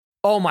like,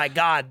 oh my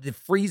God, the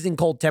freezing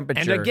cold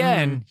temperature. And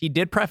again, he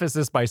did preface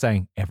this by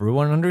saying,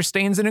 everyone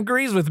understands and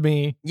agrees with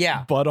me.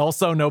 Yeah. But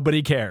also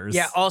nobody cares.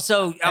 Yeah.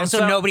 Also,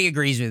 nobody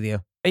agrees with you.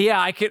 Yeah,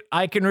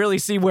 I can really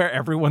see where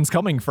everyone's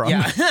coming from.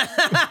 Yeah.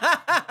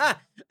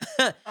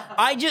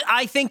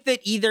 I think that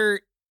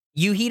either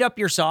you heat up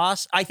your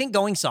sauce. I think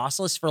going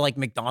sauceless for like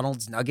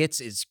McDonald's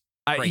nuggets is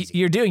crazy.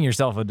 You're doing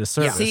yourself a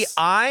disservice. See,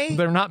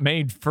 they're not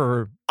made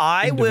for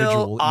I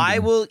individual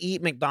eating. will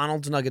eat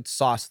McDonald's nuggets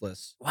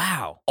sauceless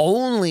Wow.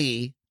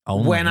 only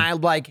when I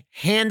like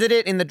handed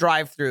it in the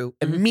drive-thru,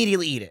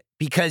 immediately eat it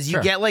because you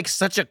Sure. get like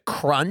such a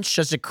crunch,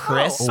 such a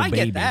crisp. Oh, I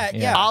baby. get that.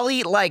 Yeah. Yeah. I'll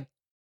eat like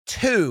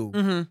 2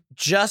 Mhm.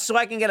 just so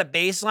I can get a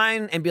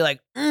baseline and be like,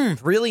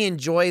 really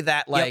enjoy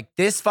that. Like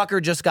this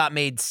fucker just got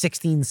made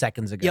 16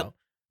 seconds ago.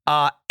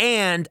 Yep.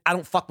 And I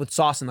don't fuck with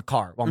sauce in the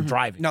car while I'm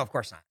driving. No, of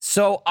course not.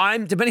 So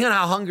I'm, depending on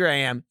how hungry I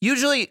am,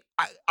 usually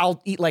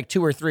I'll eat like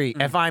 2 or 3.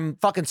 If I'm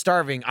fucking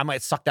starving, I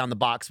might suck down the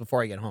box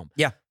before I get home.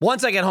 Yeah.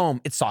 Once I get home,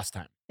 it's sauce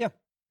time. Yeah.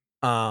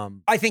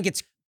 I think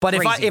it's But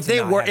crazy if to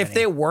not have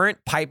they any. weren't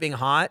piping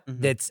hot,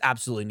 that's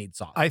absolutely need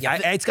sauce. I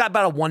It's got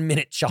about a 1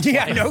 minute shelf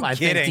Yeah, life, no I think,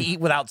 kidding. to eat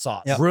without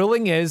sauce.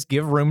 Ruling is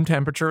give room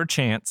temperature a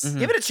chance.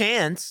 Give it a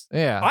chance.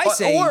 Yeah. I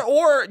say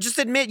or just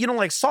admit you don't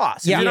like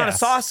sauce. Yeah. You're not a Yes.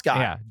 sauce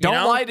guy. Yeah. you Don't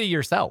know? lie to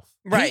yourself.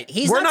 Right.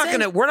 He's we're not not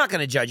saying- we're not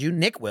gonna judge you.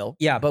 Nick will.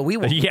 Yeah. But we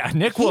will. Yeah,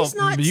 Nick will. He's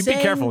not You be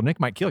saying- careful. Nick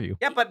might kill you.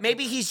 Yeah, but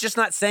maybe he's just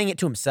not saying it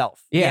to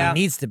himself. Yeah.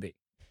 He needs to be.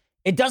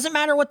 it doesn't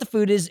matter what the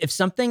food is. If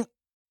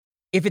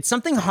it's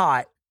something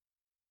hot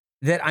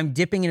that I'm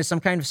dipping into some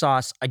kind of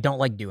sauce, I don't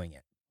like doing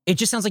it. It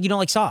just sounds like you don't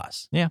like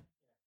sauce.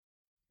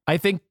 I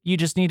think you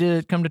just need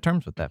to come to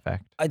terms with that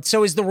fact.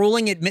 So is the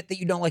ruling admit that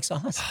you don't like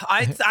sauce?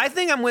 I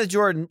think I'm with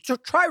Jordan. So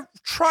try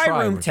room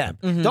room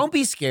temp. temp. Mhm. Don't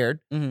be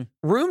scared. Mhm.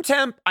 Room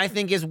temp, I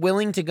think, is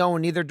willing to go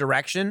in either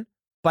direction.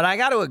 But I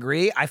got to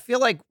agree. I feel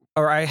like,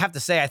 or I have to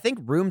say, I think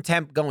room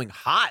temp going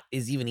hot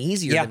is even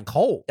easier Yeah. than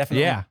cold.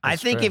 Definitely. Yeah. I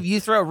that's think true. if you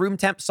throw room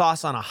temp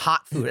sauce on a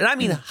hot food, and I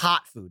mean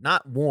hot food,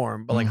 not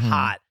warm, but like Mhm.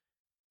 hot,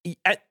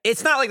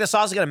 it's not like the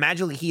sauce is going to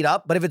magically heat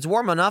up, but if it's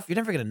warm enough, you're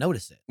never going to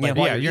notice it. Like,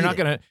 while you're not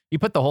eating. gonna. You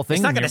put the whole thing.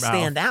 It's not in going your to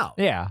stand mouth. out.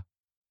 Yeah.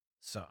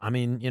 So, I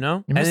mean, you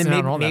know, You're missing out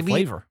on all that maybe,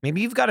 flavor.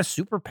 maybe you've got a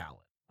super palate.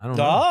 I don't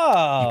know.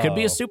 Oh. You could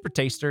be a super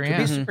taster. Could Yeah.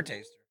 be a super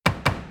taster.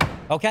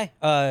 Okay.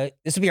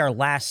 This will be our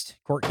last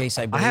court case,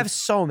 I I believe. have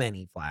so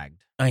many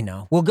flagged. I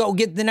know. We'll go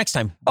get the next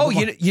time. Oh,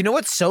 you know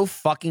what's so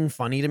fucking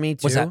funny to me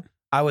too? What's that?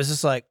 I was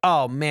just like,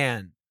 oh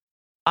man,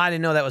 I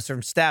didn't know that was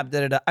from Stab.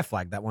 Da-da-da. I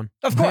flagged that one.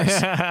 Of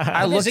course.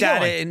 I It is looked a good at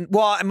one. it, and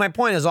and my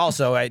point is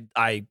also,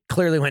 I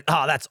clearly went,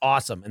 oh, that's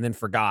awesome, and then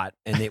forgot,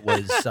 and it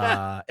was,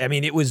 I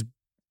mean, it was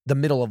the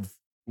middle of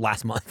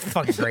last month.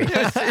 Fucking great.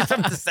 It's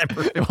from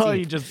December 15th. Well,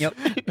 you just Yep.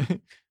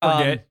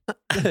 forget.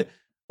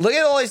 Look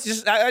at all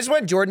these. I just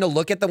want Jordan to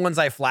look at the ones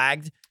I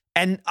flagged,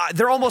 and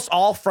they're almost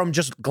all from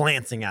just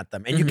glancing at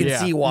them, and you can Yeah.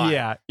 see why.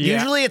 Yeah.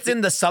 Usually, it's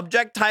in the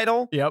subject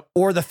title. Yep.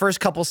 Or the first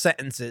couple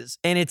sentences.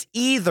 And it's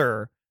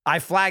either I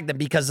flagged them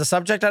because the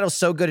subject title is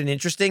so good and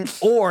interesting,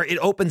 or it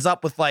opens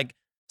up with like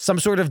some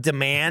sort of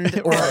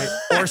demand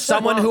or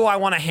someone who I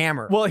want to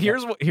hammer. Well,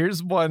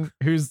 here's one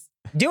who's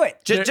Do it.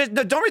 just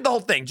don't read the whole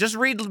thing. Just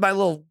read my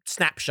little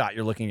snapshot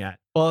you're looking at.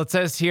 well. It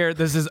says here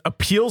this is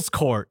appeals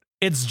court.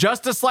 It's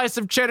just a slice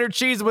of cheddar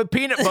cheese with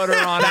peanut butter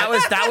on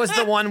it. That was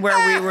the one where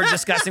we were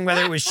discussing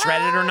whether it was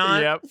shredded or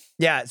not. Yep.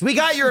 Yeah, so we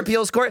got your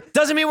appeals court.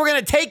 Doesn't mean we're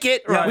gonna take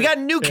it. Right. We got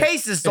new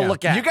cases to Yeah.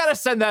 look at. You got to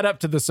send that up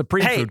to the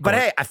Supreme Hey, Food but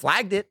Court. hey, I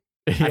flagged it.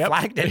 I Yep.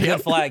 flagged it.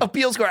 Yep. Flag.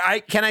 Appeals court.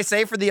 Can I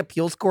say for the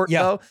appeals court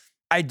Yeah. though,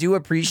 I do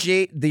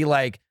appreciate the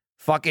like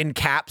fucking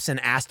caps and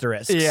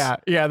asterisks.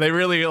 Yeah, they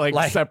really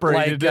like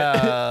separated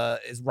it.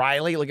 Is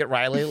Riley? Look at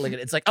Riley. Look at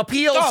it's like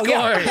appeals Oh, court.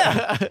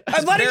 yeah.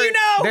 I'm letting Very- you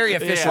know. Very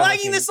official. Flagging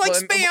looking. this like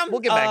Well, spam. We'll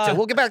get back to it.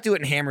 We'll get back to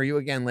it and hammer you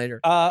again later.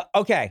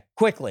 Okay,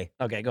 quickly.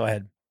 Okay, go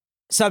ahead.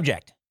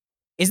 Subject.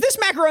 Is this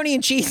macaroni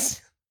and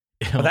cheese?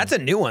 Oh, that's a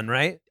new one,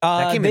 right?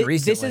 That came in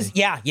recently. This is,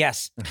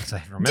 yes.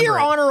 I remember Dear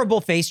it. Honorable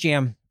Face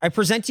Jam, I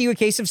present to you a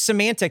case of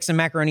semantics and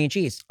macaroni and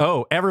cheese.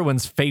 Oh,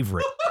 everyone's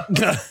favorite.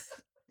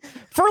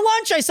 For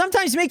lunch, I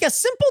sometimes make a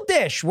simple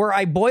dish where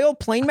I boil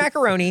plain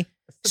macaroni,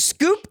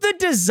 scoop the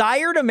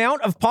desired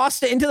amount of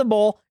pasta into the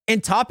bowl,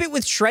 and top it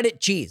with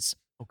shredded cheese.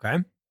 Okay.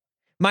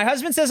 My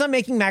husband says I'm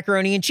making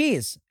macaroni and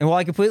cheese. And while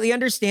I completely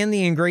understand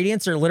the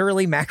ingredients are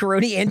literally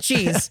macaroni and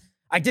cheese,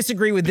 I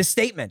disagree with this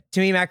statement. To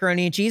me,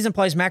 macaroni and cheese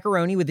implies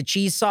macaroni with a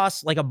cheese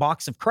sauce like a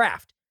box of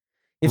Kraft.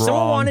 If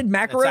someone Wrong. wanted That's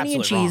macaroni and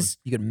absolutely wrong. cheese,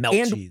 You could melt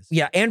and cheese.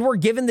 and were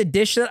given the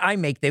dish that I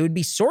make, they would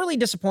be sorely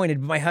disappointed.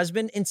 But my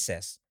husband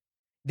insists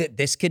that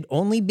this could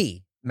only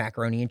be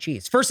macaroni and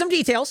cheese. For some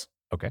details,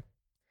 Okay.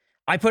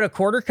 I put a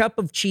quarter cup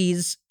of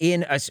cheese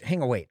in a.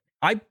 Hang on, wait.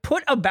 I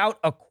put about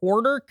a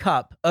quarter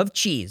cup of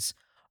cheese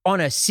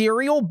on a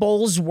cereal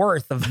bowl's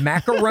worth of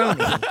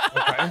macaroni.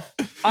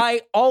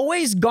 I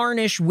always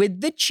garnish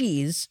with the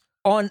cheese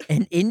on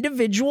an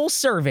individual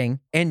serving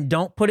and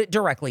don't put it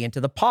directly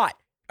into the pot.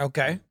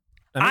 Okay.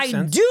 That makes I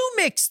sense. do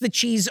mix the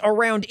cheese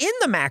around in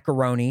the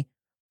macaroni,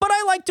 but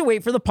I like to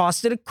wait for the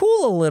pasta to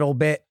cool a little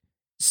bit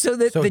so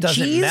that So the it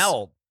doesn't cheese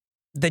melt.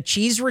 the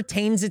cheese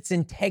retains its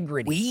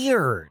integrity.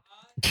 Weird.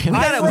 We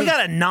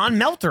got a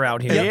non-melter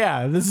out here.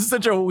 Yeah, this is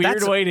such a weird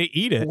That's- way to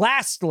eat it.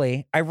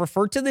 Lastly, I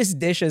refer to this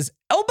dish as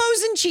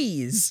elbows and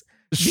cheese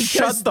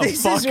Shut the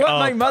this fuck is what up.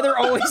 my mother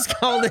always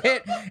called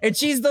it, and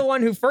she's the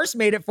one who first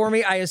made it for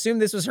me. I assume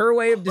this was her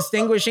way of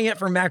distinguishing it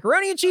from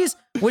macaroni and cheese,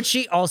 which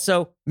she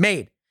also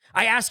made.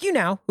 I ask you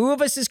now, who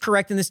of us is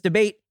correct in this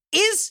debate?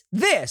 Is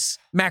this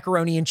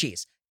macaroni and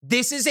cheese?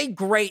 This is a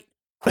great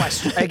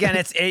question. Again,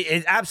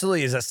 it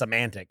absolutely is a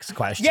semantics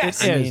question.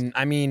 Yes.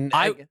 I mean,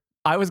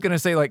 I was gonna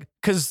say like,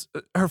 because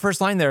her first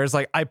line there is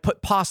like, I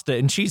put pasta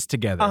and cheese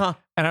together,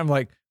 and I'm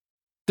like,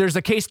 there's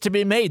a case to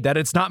be made that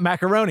it's not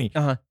macaroni.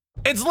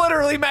 It's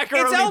literally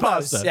macaroni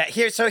pasta. yeah.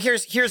 Here's I'm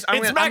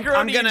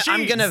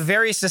gonna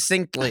very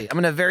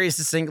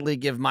succinctly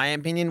give my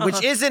opinion,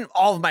 which isn't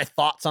all of my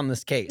thoughts on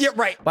this case. Yeah,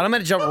 right. But I'm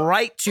gonna jump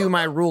right to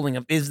my ruling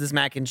of is this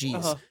mac and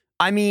cheese?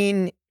 I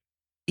mean,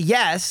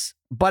 yes,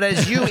 but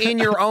as you in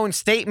your own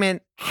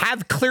statement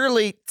have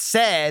clearly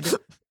said,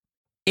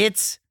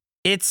 it's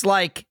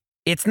like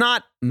it's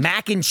not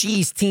mac and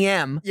cheese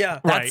TM. Yeah.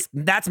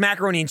 That's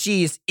macaroni and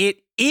cheese. It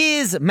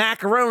is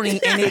macaroni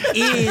and it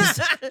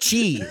is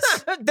cheese.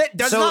 That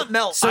does not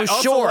melt. So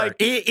sure,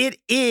 it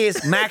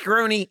is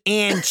macaroni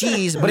and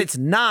cheese, but it's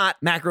not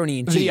macaroni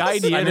and cheese. The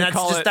idea I mean, to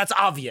call it- that's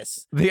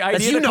obvious. The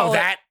idea You to know call it-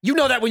 that. You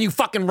know that when you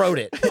fucking wrote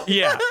it.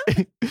 Yeah.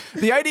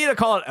 The idea to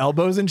call it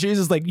elbows and cheese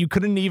is like you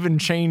couldn't even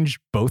change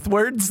both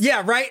words.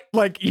 Yeah, right.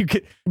 Like you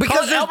could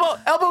Because call it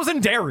elbows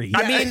and dairy.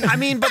 I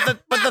mean, but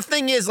the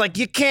thing is, like,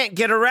 you can't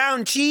get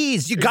around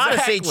cheese. You gotta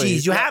say Exactly.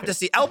 cheese. You have to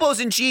say elbows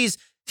and cheese.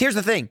 Here's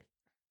the thing.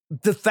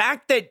 The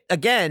fact that,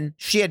 again,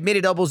 she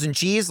admitted elbows and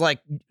cheese, like,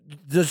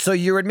 so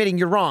you're admitting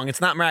you're wrong.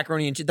 It's not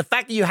macaroni and cheese. The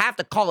fact that you have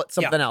to call it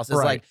something else is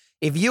right. like,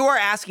 if you are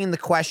asking the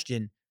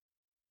question,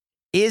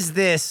 is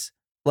this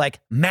like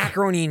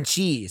macaroni and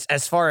cheese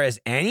as far as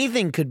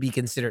anything could be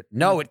considered?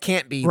 No, it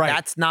can't be. Right.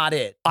 That's not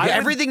it. I would-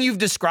 Everything you've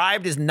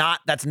described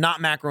that's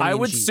not macaroni I and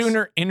would cheese.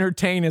 sooner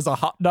entertain as a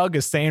hot dog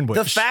a sandwich.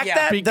 The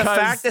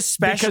fact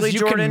especially, because you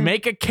Jordan, can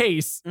make a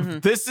case.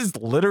 This is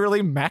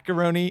literally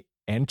macaroni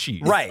and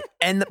cheese. right.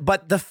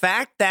 But the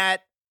fact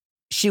that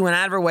she went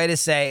out of her way to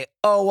say,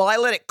 "Oh, well, I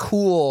let it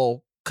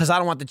cool because I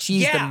don't want the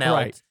cheese to melt,"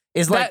 Right.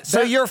 is like,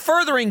 so you're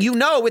furthering.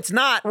 It's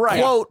not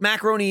quote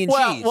macaroni and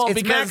cheese. Well, It's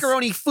because-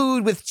 macaroni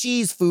food with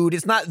cheese food.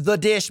 It's not the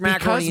dish macaroni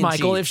Because and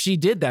Michael, cheese. if she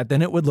did that,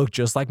 then it would look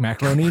just like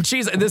macaroni and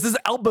cheese. And this is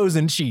elbows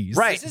and cheese.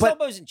 Right. This is But-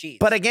 elbows and cheese.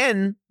 But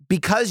again,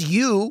 because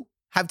you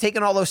have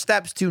taken all those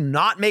steps to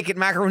not make it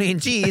macaroni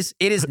and cheese,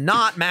 it is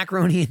not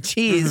macaroni and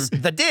cheese,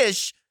 the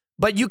dish.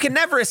 But you can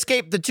never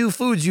escape the two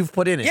foods you've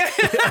put in it. You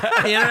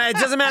know, it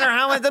doesn't matter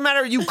how. It doesn't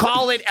matter. You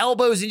call it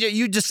elbows and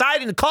you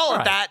decided to call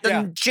it that.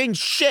 Doesn't change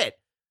shit.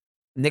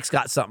 Nick's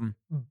got something.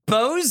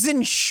 bows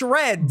and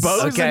shreds.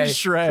 Bows Okay. and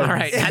shreds. All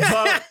right,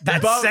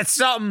 that's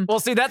something. Well,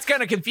 see, that's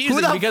kind of confusing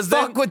Who the because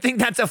fuck would think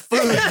that's a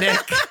food, Nick?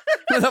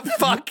 Who the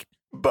fuck?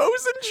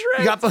 bows and shreds.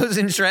 You got bows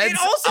and shreds? It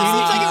also seems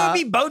like it would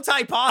be bow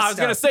tie pasta. I was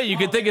gonna say you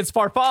could think it's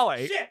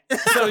farfalle.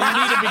 So you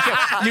need to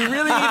be. You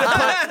really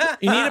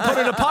need to put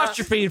an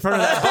apostrophe in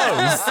front of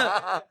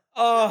that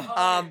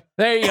bows.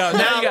 There you go.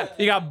 Now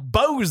you got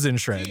bows and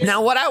shreds.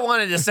 Now, what I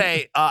wanted to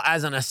say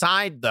as an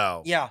aside,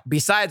 though,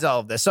 besides all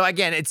of this, so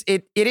again,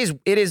 it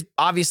is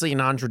obviously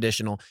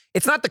non-traditional.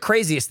 It's not the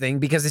craziest thing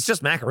because it's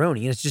just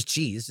macaroni and it's just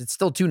cheese. It's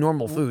still two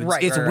normal foods.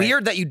 Right, it's right.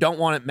 weird that you don't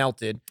want it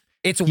melted.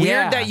 It's Yeah.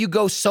 weird that you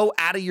go so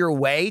out of your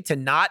way to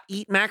not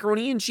eat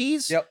macaroni and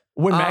cheese. Yep.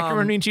 When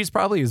macaroni and cheese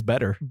probably is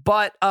better.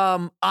 But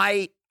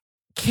I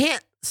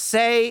can't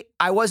say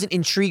I wasn't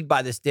intrigued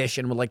by this dish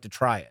and would like to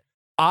try it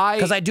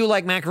because I do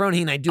like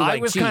macaroni and I do like cheese.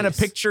 I was kind of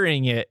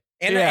picturing it.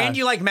 And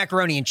you like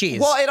macaroni and cheese.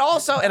 Well, it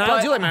also, and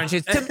I do like macaroni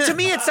and cheese. To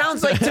me, it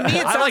sounds like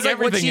I like what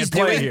everything she's in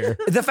play doing. here.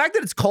 The fact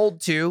that it's cold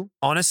too,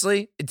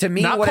 honestly, to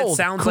me, Not what cold, it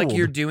sounds like cooled.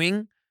 you're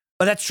doing.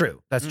 But that's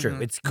true. That's true.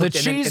 It's The cooked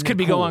and then- cheese and could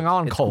then be going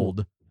on It's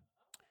cold.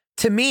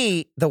 To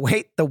me, the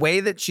way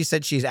that she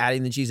said she's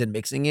adding the cheese and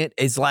mixing it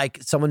is like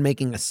someone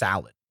making a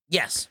salad.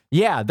 yes.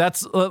 Yeah,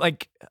 that's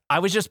like I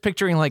was just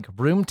picturing like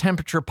room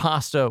temperature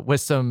pasta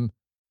with some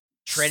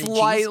Shredded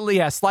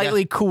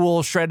slightly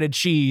cool shredded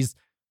cheese.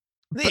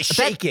 They But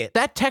shake it.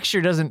 That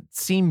texture doesn't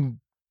seem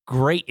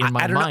great in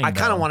my I don't mind. know. I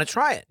kind of though. want to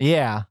try it.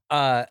 Yeah.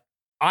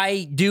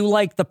 I do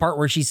like the part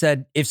where she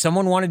said, if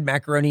someone wanted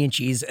macaroni and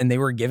cheese and they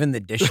were given the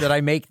dish that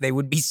I make, they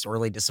would be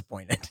sorely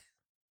disappointed.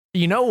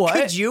 You know what?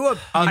 Could you I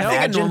think a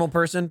imagine? normal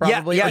person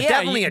probably. yeah, Or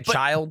definitely a but-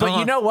 child. But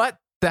you know what?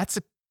 That's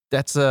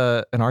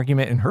an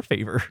argument in her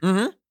favor.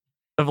 Mhm.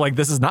 Of like,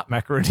 this is not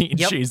macaroni and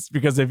Yep. cheese,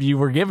 because if you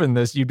were given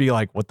this, you'd be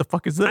like, what the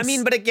fuck is this? I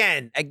mean, but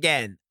again,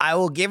 I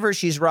will give her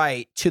she's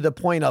right to the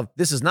point of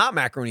this is not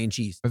macaroni and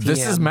cheese. this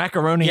TM. is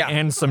macaroni Yeah.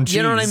 and some cheese.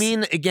 You know what I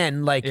mean?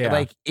 Again, like Yeah.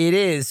 like it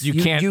is.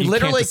 You can't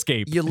literally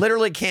escape. You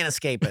literally can't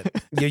escape it.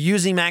 You're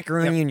using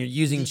macaroni and you're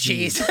using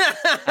cheese.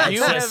 That's You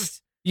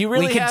just- You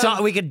really we could have, talk.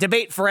 We could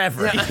debate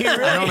forever. you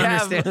really I don't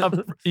have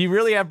understand. you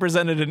really have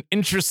presented an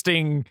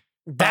interesting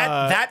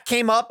that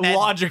came up. And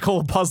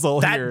logical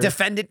puzzle that here.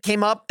 defendant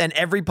came up, and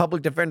every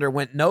public defender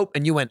went nope,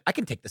 and you went, I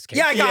can take this case.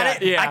 Yeah, I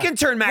got it. Yeah. I can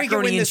turn can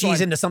macaroni win and this cheese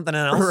one. into something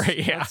else. Right,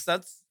 yeah.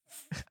 That's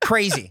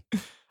Crazy.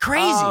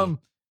 Crazy.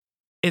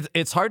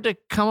 It's hard to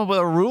come up with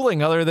a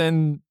ruling other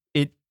than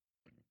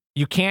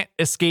you can't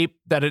escape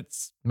that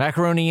it's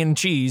macaroni and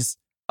cheese.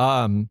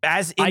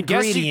 As I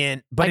guess you-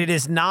 ingredient, but it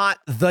is not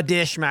the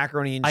dish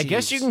macaroni and cheese. I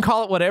guess you can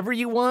call it whatever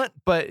you want,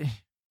 but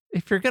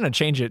if you're gonna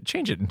change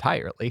it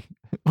entirely.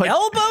 Like,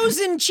 Elbows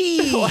and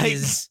cheese. like,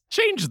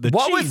 change the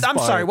What cheese was? I'm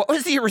part. sorry. What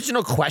was the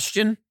original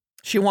question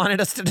she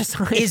wanted us to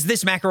decide? Is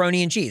this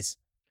macaroni and cheese?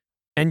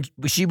 And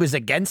she was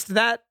against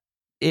that.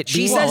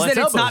 She Well, says it's that it's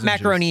elbows not and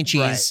macaroni and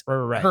cheese.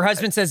 Right. Her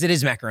husband says it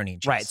is macaroni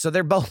and cheese. Right. So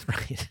they're both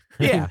right.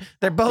 Yeah.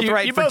 they're both You-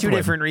 right you for both two win.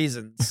 different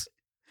reasons.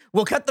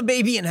 We'll cut the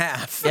baby in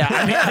half.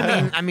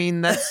 Yeah. I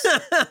mean that's.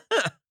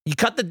 You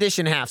cut the dish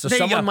in half, so There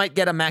you someone go. might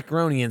get a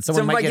macaroni and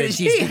someone might get a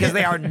cheese because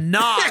they are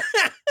not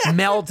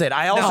melted.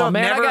 I also No, have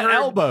man, never I got heard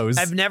elbows.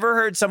 I've never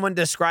heard someone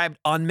describe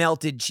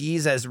unmelted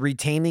cheese as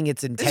retaining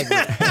its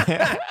integrity.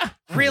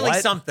 Really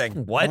What? something.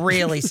 What?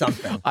 Really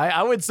something.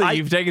 I would say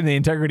you've taken the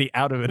integrity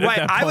out of it. Right.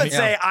 At that I would point.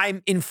 say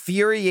I'm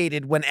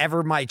infuriated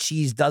whenever my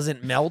cheese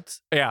doesn't melt.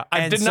 yeah. I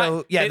And did so,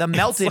 not. yeah, the it's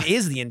melted like-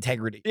 is the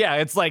integrity. Yeah,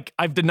 it's like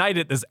I've denied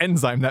it this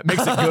enzyme that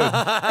makes it good.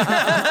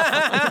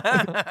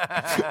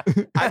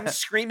 I'm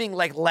screaming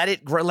like, let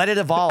it grow, let it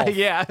evolve.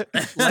 yeah.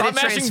 Let Stop it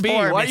mashing B.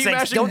 transform. Why are It's you like,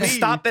 mashing don't B?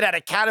 stop it at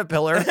a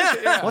caterpillar.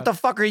 Yeah. What the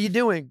fuck are you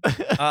doing?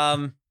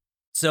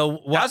 So That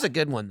what? was a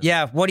good one. Though.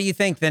 Yeah. What do you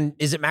think then?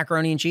 Is it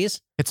macaroni and cheese?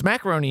 It's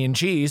macaroni and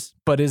cheese,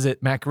 but is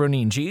it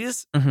macaroni and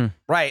cheese?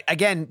 Right.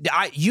 Again,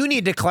 you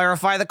need to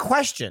clarify the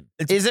question.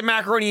 Is it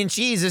macaroni and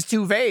cheese is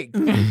too vague.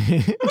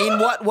 In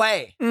what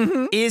way?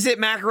 Is it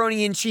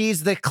macaroni and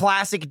cheese, the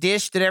classic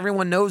dish that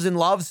everyone knows and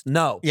loves?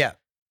 No. Yeah.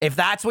 If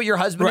that's what your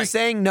husband Right. is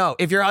saying, no.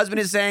 If your husband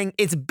is saying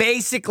it's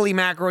basically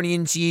macaroni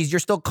and cheese, you're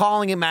still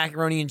calling it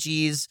macaroni and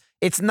cheese.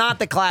 It's not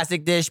the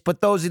classic dish, but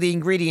those are the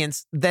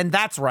ingredients, then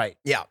that's right.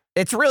 Yeah.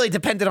 It's really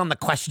dependent on the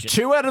question.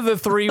 2 out of the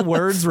 3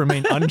 words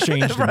remain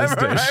unchanged in this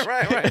dish.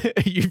 right.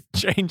 You've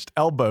changed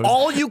elbows.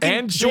 All you can,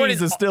 and Jordan,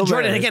 cheese is still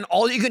Jordan, there. again,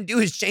 all you can do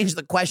is change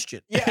the question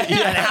and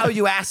how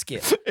you ask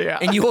it. Yeah.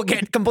 And you will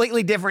get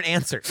completely different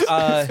answers.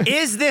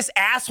 Is this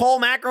asshole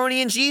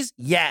macaroni and cheese?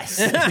 Yes.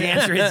 The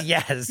answer is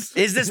yes.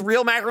 Is this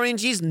real macaroni and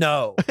cheese?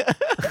 No.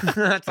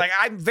 It's like,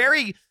 I'm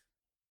very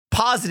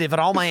positive at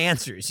all my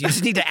answers. You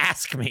just need to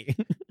ask me.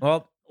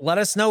 Well, let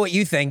us know what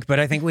you think, but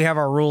I think we have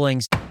our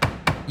rulings.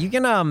 You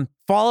can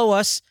follow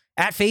us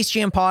at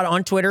FaceJamPod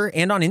on Twitter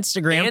and on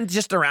Instagram. And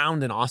just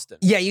around in Austin.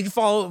 Yeah, you can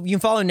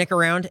follow Nick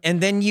around,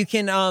 and then you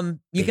can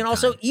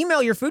also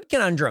email your food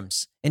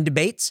conundrums and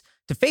debates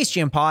to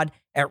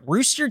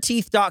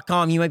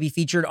FaceJamPod@roosterteeth.com. You might be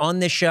featured on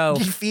this show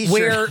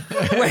Featured.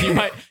 where you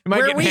might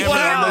where get we hammered on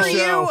hammer the you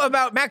show.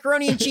 about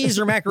macaroni and cheese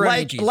or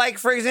macaroni and cheese. Like,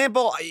 for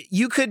example,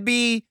 you could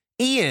be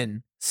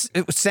Ian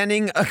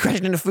sending a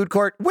question to Food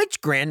Court.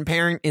 Which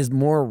grandparent is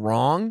more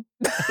wrong?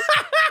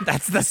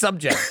 That's the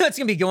subject. That's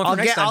gonna be going for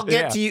next time. I'll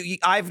get Yeah. to you.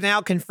 I've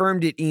now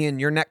confirmed it, Ian.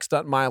 You're next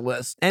on my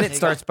list, and it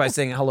starts by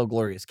saying "Hello,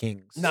 glorious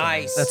kings." So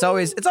Nice. it's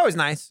always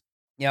nice.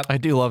 I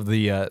do love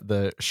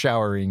the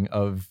showering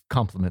of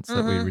compliments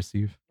that we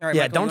receive. All right,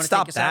 Yeah, Michael, you don't wanna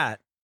stop take us out?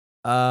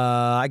 that.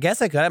 I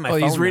guess I could have my Oh,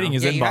 phone. he's reading now.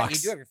 his Yeah, inbox. you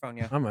do have your phone,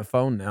 yeah. on my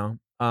phone now.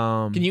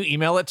 Can you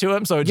email it to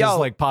him so it Yo. just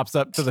like pops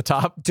up to the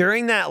top?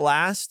 During that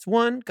last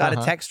one, got a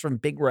Uh-huh. text from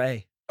Big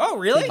Ray. Oh,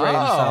 really? Ray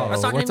himself. I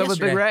was talking to what's him up with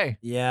Big yesterday. Ray?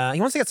 Yeah,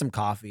 he wants to get some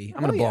coffee. I'm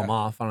gonna Oh, blow yeah. him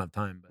off. I don't have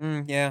time,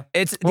 but Yeah.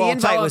 it's Well, the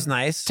invite tell was him-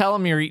 nice. Tell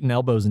him you're eating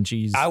elbows and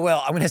cheese. I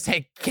will. I'm gonna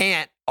say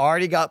can't.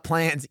 Already got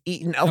plans.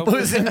 Eating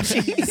elbows and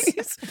cheese.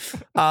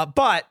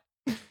 But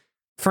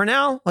for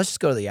now, let's just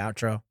go to the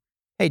outro.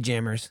 Hey,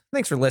 Jammers,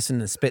 thanks for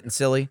listening to Spittin'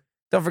 Silly.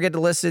 Don't forget to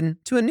listen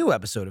to a new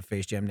episode of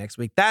Face Jam next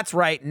week. That's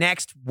right,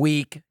 next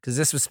week, because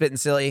this was Spittin'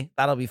 Silly.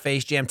 That'll be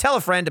Face Jam. Tell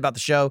a friend about the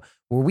show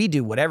where we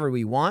do whatever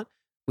we want.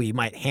 We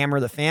might hammer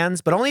the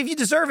fans, but only if you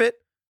deserve it.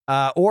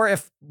 Or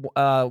if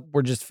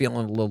we're just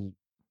feeling a little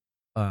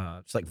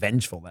just like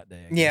vengeful that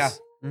day. I Yeah. guess.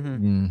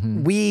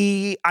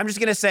 Mhm. I'm just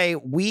gonna say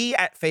we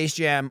at Face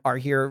Jam are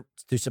here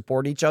to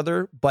support each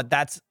other, but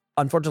that's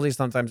unfortunately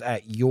sometimes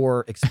at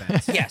your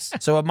expense. Yes.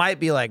 So it might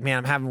be like, man,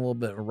 I'm having a little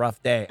bit of a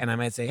rough day, and I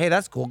might say, hey,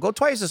 that's cool. Go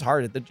twice as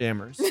hard at the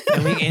Jammers,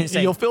 and we can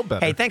say, You'll feel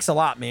better. hey, thanks a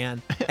lot,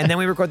 man. And then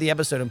we record the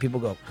episode, and people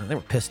go, oh, they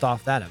were pissed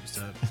off that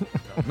episode.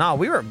 No,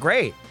 we were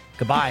great.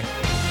 Goodbye.